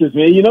Aces,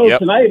 man.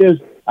 Tonight is,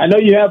 I know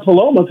you have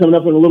Paloma coming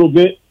up in a little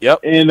bit.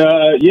 Yep. And,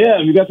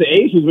 you got the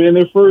Aces, man,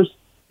 their first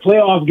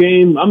playoff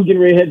game. I'm getting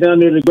ready to head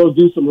down there to go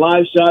do some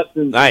live shots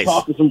and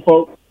talk to some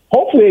folks.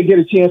 Hopefully I get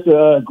a chance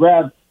to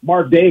grab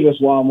Mark Davis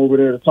while I'm over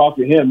there to talk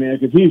to him, man,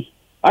 because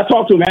I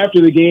talked to him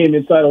after the game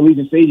inside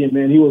Allegiant Stadium,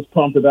 man. He was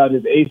pumped about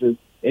his Aces.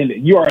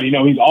 And you already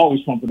know he's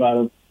always pumped about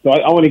them. So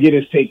I want to get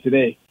his take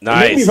today.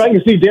 Nice. Maybe if I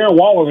can see Darren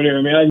Wall over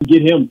there, man, I can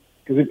get him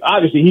because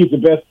obviously he's the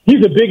best.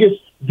 He's the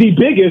biggest,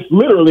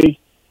 literally,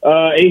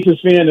 Aces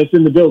fan that's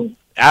in the building.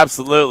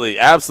 Absolutely.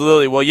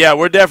 Well, yeah,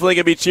 we're definitely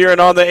going to be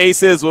cheering on the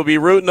Aces. We'll be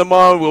rooting them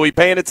on. We'll be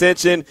paying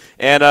attention.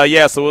 And,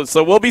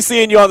 so we'll be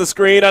seeing you on the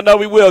screen. I know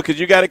we will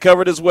because you got it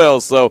covered as well.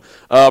 So,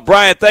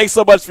 Brian, thanks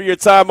so much for your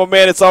time, my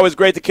man. It's always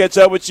great to catch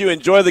up with you.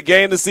 Enjoy the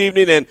game this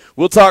evening, and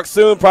we'll talk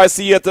soon. Probably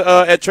see you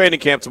at training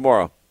camp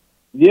tomorrow.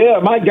 Yeah,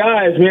 my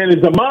guys, man,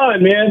 it's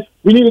Amon, man.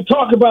 We need to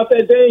talk about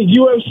that day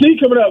UFC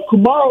coming up.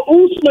 Kamaru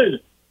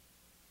Usman.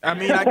 I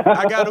mean, I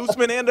got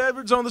Usman and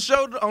Edwards on the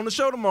show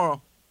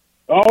tomorrow.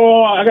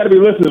 Oh, I got to be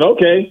listening.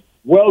 Okay.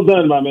 Well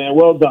done, my man.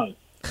 Well done.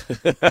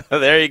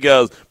 There he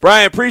goes.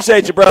 Brian,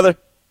 appreciate you, brother.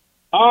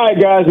 All right,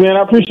 guys, man.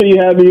 I appreciate you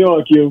having me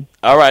on, Q.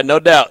 All right, no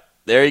doubt.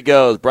 There he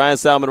goes. Brian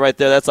Salmon right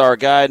there. That's our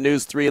guy,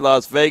 News 3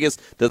 Las Vegas.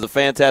 Does a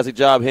fantastic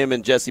job, him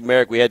and Jesse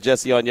Merrick. We had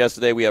Jesse on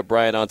yesterday. We have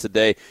Brian on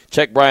today.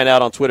 Check Brian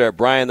out on Twitter at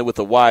Brian with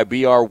a Y,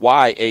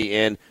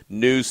 BRYAN,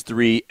 News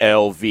 3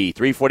 LV.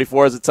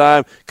 3:44 is the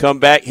time. Come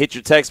back, hit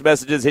your text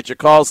messages, hit your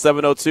calls,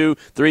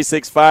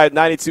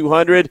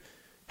 702-365-9200.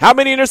 How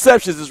many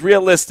interceptions is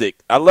realistic?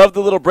 I love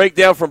the little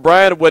breakdown from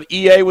Brian of what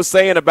EA was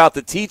saying about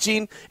the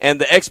teaching and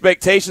the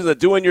expectations of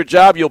doing your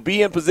job. You'll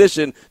be in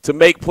position to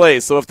make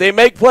plays. So if they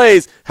make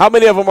plays, how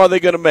many of them are they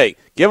going to make?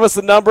 Give us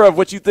a number of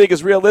what you think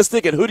is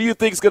realistic, and who do you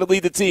think is going to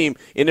lead the team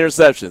in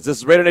interceptions? This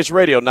is Raider Nation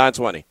Radio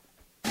 920.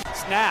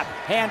 Snap,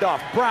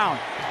 handoff, Brown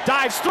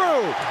dives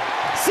through,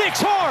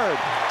 6 hard,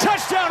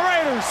 touchdown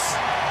Raiders.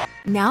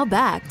 Now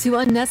back to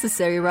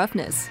Unnecessary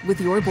Roughness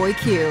with your boy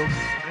Q.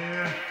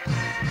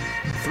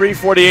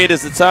 3:48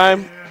 is the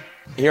time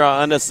here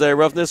on Unnecessary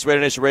Roughness, Raider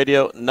Nation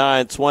Radio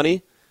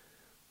 920.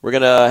 We're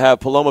going to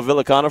have Paloma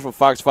Villicana from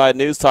Fox 5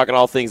 News talking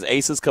all things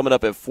Aces coming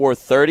up at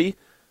 4:30.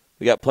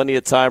 We got plenty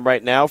of time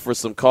right now for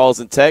some calls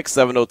and texts,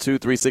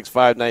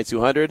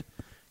 702-365-9200.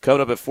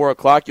 Coming up at 4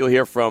 o'clock, you'll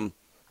hear from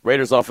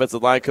Raiders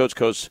offensive line coach,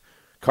 Coach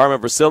Carmen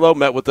Brasillo.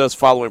 Met with us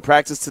following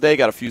practice today.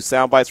 Got a few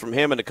sound bites from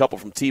him and a couple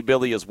from T.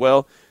 Billy as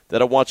well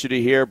that I want you to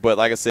hear. But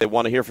like I said,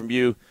 want to hear from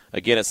you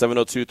again at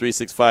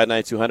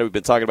 702-365-9200. We've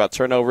been talking about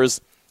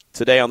turnovers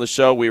today on the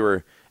show. We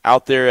were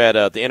out there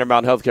at the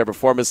Intermountain Healthcare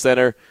Performance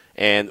Center,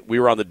 and we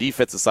were on the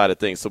defensive side of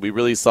things. So we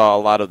really saw a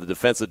lot of the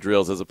defensive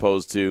drills as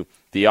opposed to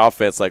the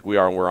offense like we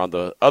are when we're on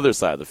the other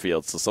side of the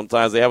field. So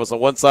sometimes they have us on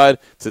one side.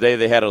 Today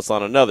they had us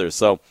on another.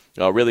 So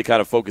really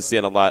kind of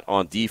focusing a lot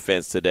on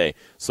defense today.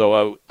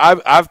 So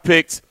I've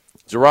picked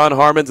Jerron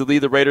Harmon to lead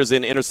the Raiders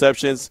in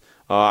interceptions.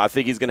 I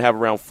think he's going to have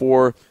around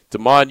 4.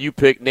 Damon, you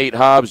picked Nate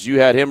Hobbs. You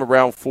had him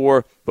around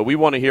 4, but we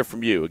want to hear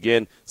from you.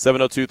 Again,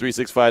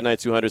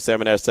 702-365-9200,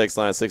 Salmon Ash text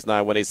line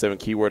 69187,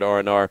 keyword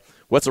RNR.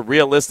 What's a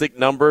realistic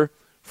number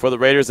for the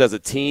Raiders as a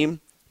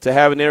team to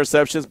have in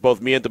interceptions?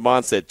 Both me and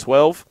Damon said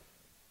 12.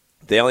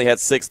 They only had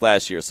 6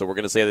 last year, so we're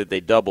going to say that they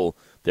double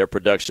their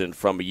production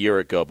from a year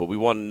ago, but we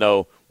want to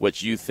know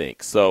what you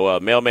think. So,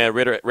 Mailman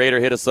Raider,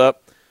 hit us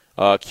up.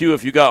 Q,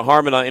 if you got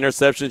Harmon on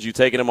interceptions, you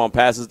taking him on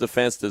passes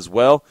defense as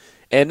well?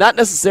 And not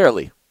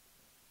necessarily.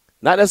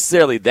 Not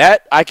necessarily.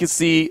 That I can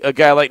see a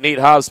guy like Nate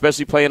Hobbs,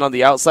 especially playing on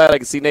the outside. I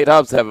can see Nate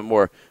Hobbs having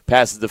more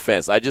passes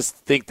defense. I just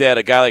think that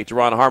a guy like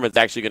Jerron Harmon is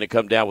actually going to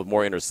come down with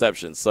more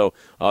interceptions. So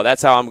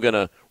that's how I'm going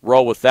to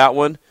roll with that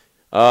one.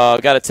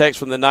 Got a text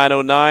from the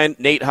 909.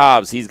 Nate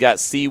Hobbs, he's got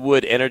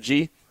Seawood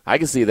energy. I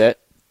can see that.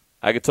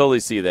 I can totally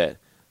see that.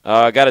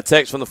 Got a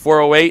text from the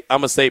 408. I'm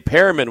going to say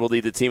Perriman will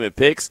lead the team in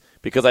picks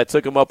because I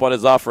took him up on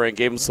his offer and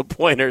gave him some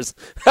pointers.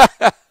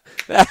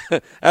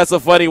 That's a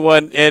funny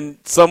one. And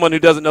someone who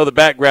doesn't know the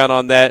background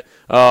on that,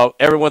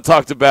 everyone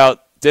talked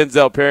about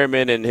Denzel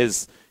Perriman and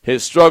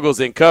his struggles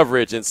in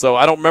coverage. And so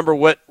I don't remember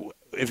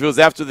if it was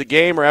after the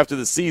game or after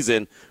the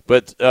season,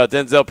 but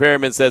Denzel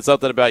Perriman said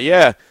something about,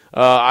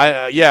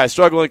 I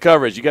struggle in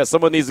coverage.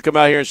 Someone needs to come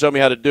out here and show me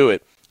how to do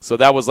it. So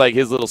that was like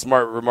his little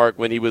smart remark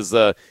when he was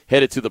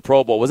headed to the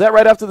Pro Bowl. Was that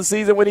right after the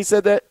season when he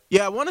said that?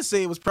 Yeah, I want to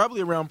say it was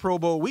probably around Pro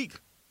Bowl week.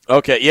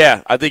 Okay,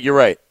 yeah, I think you're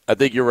right.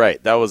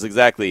 That was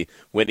exactly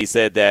when he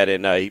said that,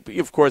 and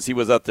of course he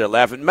was up there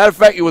laughing. Matter of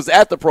fact, it was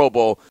at the Pro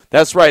Bowl.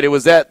 That's right. It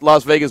was at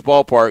Las Vegas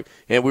Ballpark,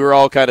 and we were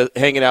all kind of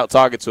hanging out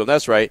talking to him.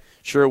 That's right.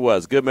 Sure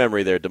was. Good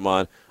memory there,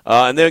 Damon.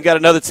 And then we got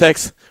another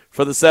text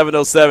for the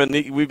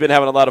 707. We've been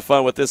having a lot of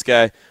fun with this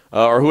guy,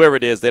 or whoever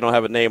it is. They don't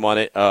have a name on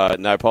it,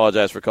 and I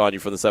apologize for calling you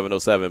from the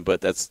 707,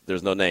 but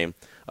there's no name.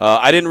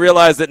 I didn't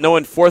realize that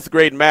knowing fourth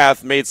grade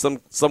math made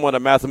someone a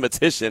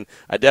mathematician.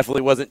 I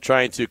definitely wasn't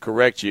trying to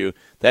correct you.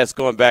 That's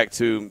going back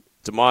to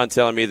Damon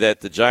telling me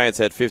that the Giants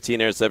had 15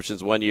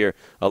 interceptions one year,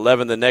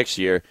 11 the next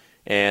year.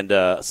 And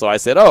so I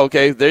said, oh,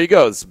 okay, there you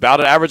go. It's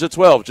about an average of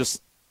 12,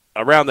 just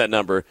around that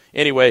number.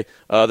 Anyway,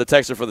 the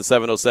texter for the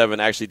 707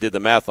 actually did the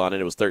math on it.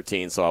 It was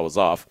 13, so I was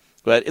off.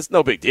 But it's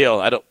no big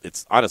deal.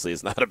 Honestly,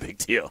 it's not a big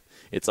deal.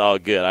 It's all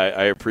good.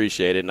 I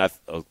appreciate it, and I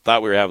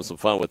thought we were having some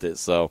fun with it.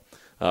 So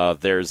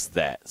there's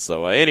that.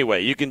 So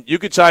anyway, you can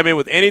chime in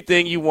with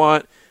anything you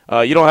want.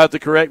 You don't have to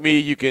correct me.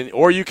 You can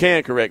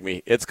correct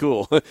me. It's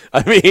cool.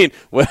 I mean,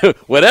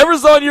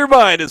 whatever's on your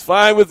mind is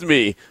fine with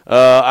me.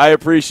 I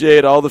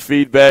appreciate all the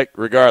feedback,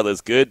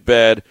 regardless, good,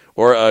 bad,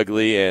 or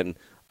ugly. And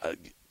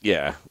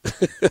yeah,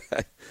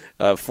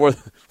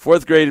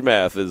 fourth grade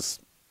math is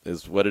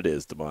what it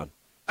is, Damon.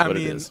 I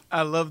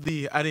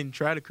didn't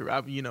try to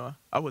correct.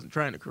 I wasn't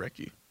trying to correct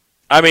you.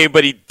 I mean,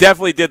 but he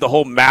definitely did the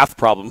whole math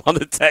problem on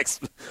the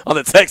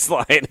text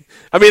line.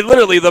 I mean,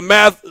 literally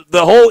the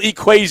whole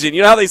equation.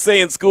 You know how they say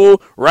in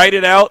school, write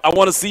it out? I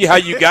want to see how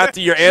you got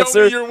to your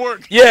answer. Show me your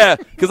work. Yeah,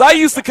 because I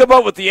used to come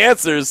up with the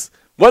answers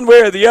one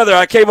way or the other.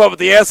 I came up with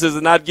the answers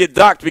and I'd get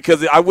docked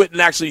because I wouldn't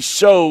actually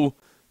show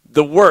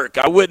the work.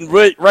 I wouldn't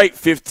write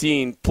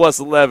 15 plus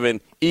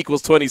 11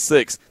 equals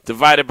 26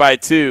 divided by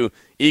 2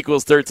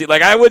 equals 13.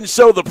 Like, I wouldn't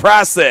show the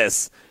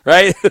process.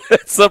 Right?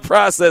 It's a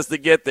process to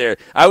get there.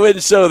 I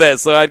wouldn't show that,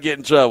 so I'd get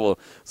in trouble.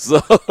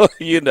 So,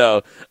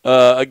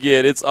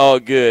 again, it's all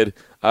good.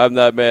 I'm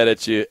not mad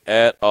at you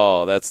at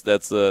all. That's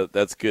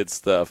good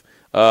stuff.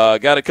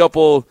 Got a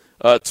couple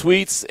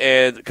tweets,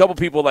 and a couple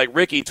people like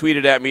Ricky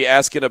tweeted at me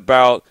asking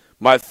about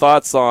my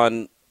thoughts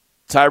on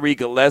Tyree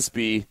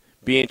Gillespie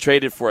being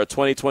traded for a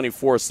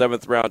 2024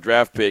 7th-round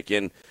draft pick.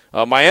 And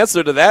my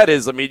answer to that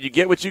is, you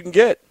get what you can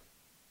get.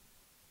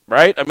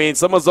 Right?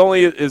 Someone's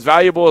only as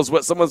valuable as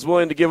what someone's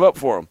willing to give up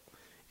for him.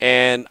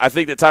 And I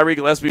think that Tyree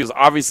Gillespie is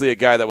obviously a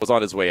guy that was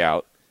on his way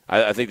out.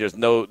 I think there's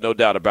no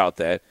doubt about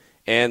that.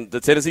 And the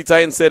Tennessee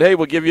Titans said, hey,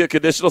 we'll give you a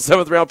conditional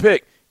 7th-round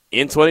pick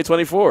in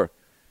 2024.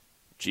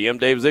 GM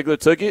Dave Ziegler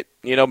took it.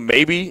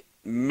 Maybe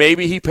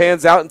he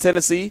pans out in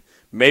Tennessee.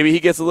 Maybe he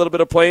gets a little bit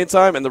of playing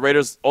time, and the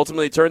Raiders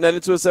ultimately turn that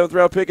into a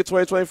 7th-round pick in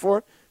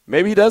 2024.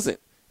 Maybe he doesn't,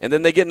 and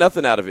then they get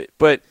nothing out of it.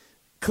 But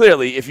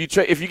clearly, if you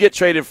get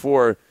traded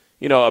for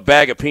a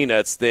bag of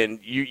peanuts, then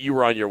you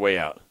were on your way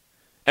out.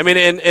 And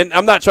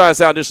I'm not trying to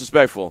sound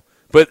disrespectful,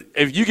 but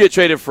if you get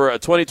traded for a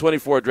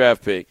 2024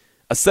 draft pick,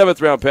 a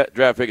 7th-round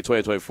draft pick in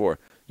 2024,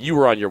 you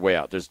were on your way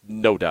out. There's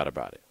no doubt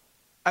about it.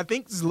 I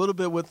think it's a little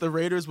bit with the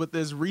Raiders with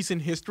this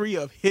recent history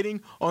of hitting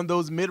on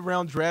those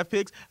mid-round draft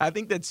picks. I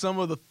think that some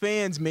of the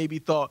fans maybe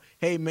thought,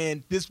 hey,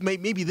 man,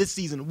 maybe this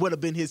season would have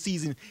been his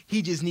season.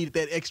 He just needed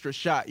that extra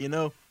shot,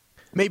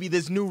 Maybe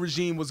this new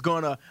regime was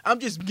going to – I'm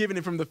just giving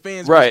it from the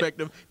fans'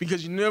 perspective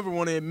because you never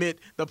want to admit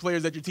the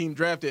players that your team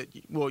drafted.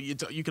 Well,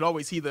 you can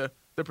always see the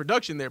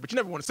production there, but you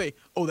never want to say,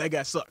 oh, that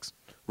guy sucks.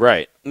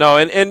 Right. No,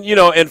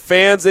 and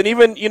fans and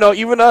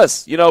even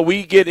us,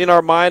 we get in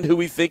our mind who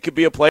we think could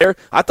be a player.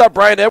 I thought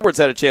Brian Edwards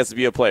had a chance to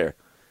be a player.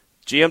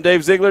 GM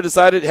Dave Ziegler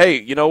decided,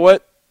 hey, you know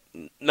what?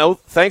 No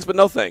thanks, but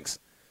no thanks.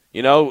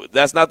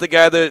 That's not the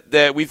guy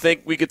that we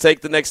think we could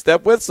take the next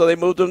step with, so they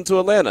moved him to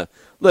Atlanta.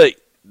 Look,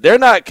 they're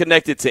not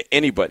connected to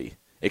anybody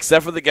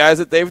except for the guys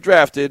that they've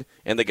drafted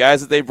and the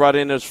guys that they've brought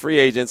in as free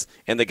agents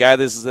and the guy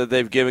that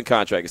they've given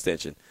contract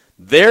extension.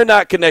 They're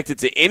not connected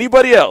to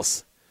anybody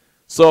else.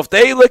 So if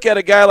they look at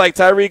a guy like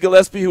Tyree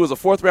Gillespie, who was a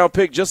 4th-round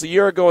pick just a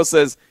year ago, and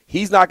says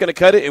he's not going to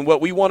cut it in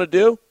what we want to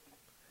do,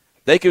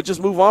 they could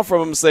just move on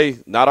from him and say,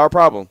 not our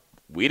problem.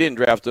 We didn't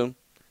draft him.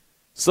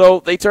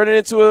 So they turn it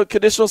into a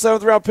conditional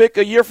 7th-round pick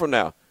a year from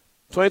now,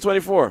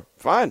 2024.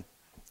 Fine.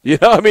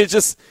 It's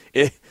just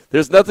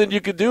there's nothing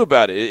you can do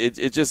about it.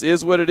 It just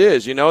is what it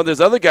is, And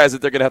there's other guys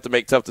that they're going to have to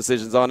make tough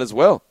decisions on as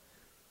well.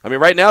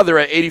 Right now they're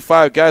at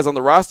 85 guys on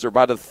the roster.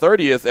 By the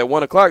 30th at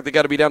 1 o'clock, they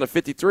got to be down to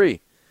 53.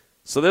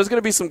 So there's going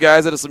to be some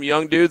guys that are some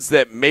young dudes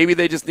that maybe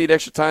they just need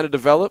extra time to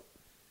develop,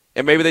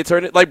 and maybe they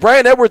turn it. Like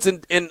Brian Edwards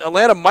in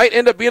Atlanta might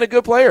end up being a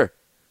good player.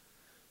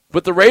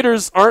 But the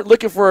Raiders aren't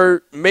looking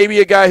for maybe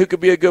a guy who could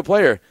be a good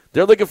player.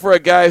 They're looking for a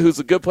guy who's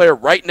a good player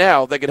right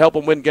now that could help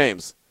them win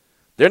games.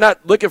 They're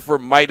not looking for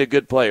might a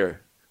good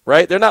player,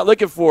 right? They're not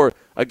looking for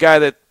a guy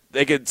that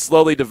they could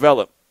slowly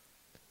develop.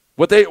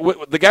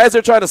 The guys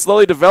they're trying to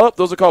slowly develop,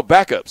 those are called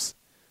backups,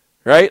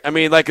 right? I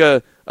mean, like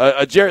a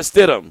Jarrett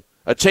Stidham,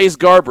 a Chase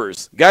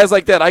Garbers, guys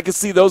like that. I could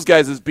see those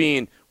guys as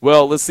being,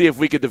 well, let's see if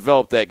we could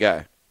develop that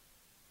guy.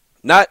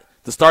 Not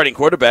the starting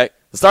quarterback.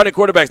 The starting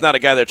quarterback's not a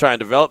guy they're trying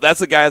to develop.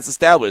 That's a guy that's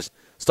established.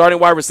 Starting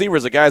wide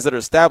receivers are guys that are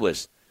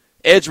established.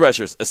 Edge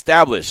rushers,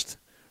 established,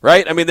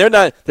 right? I mean, there's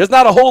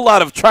not a whole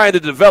lot of trying to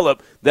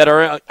develop that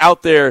are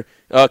out there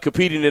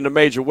competing in a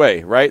major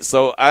way, right?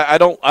 So I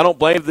don't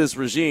blame this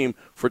regime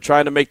for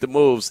trying to make the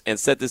moves and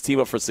set this team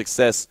up for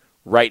success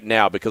right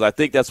now, because I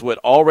think that's what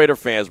all Raider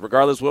fans,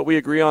 regardless of what we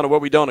agree on or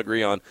what we don't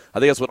agree on, I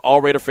think that's what all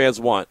Raider fans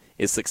want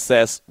is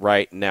success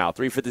right now.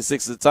 3:56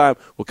 is the time.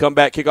 We'll come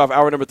back, kick off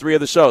hour number 3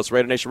 of the show. It's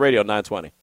Raider Nation Radio 920.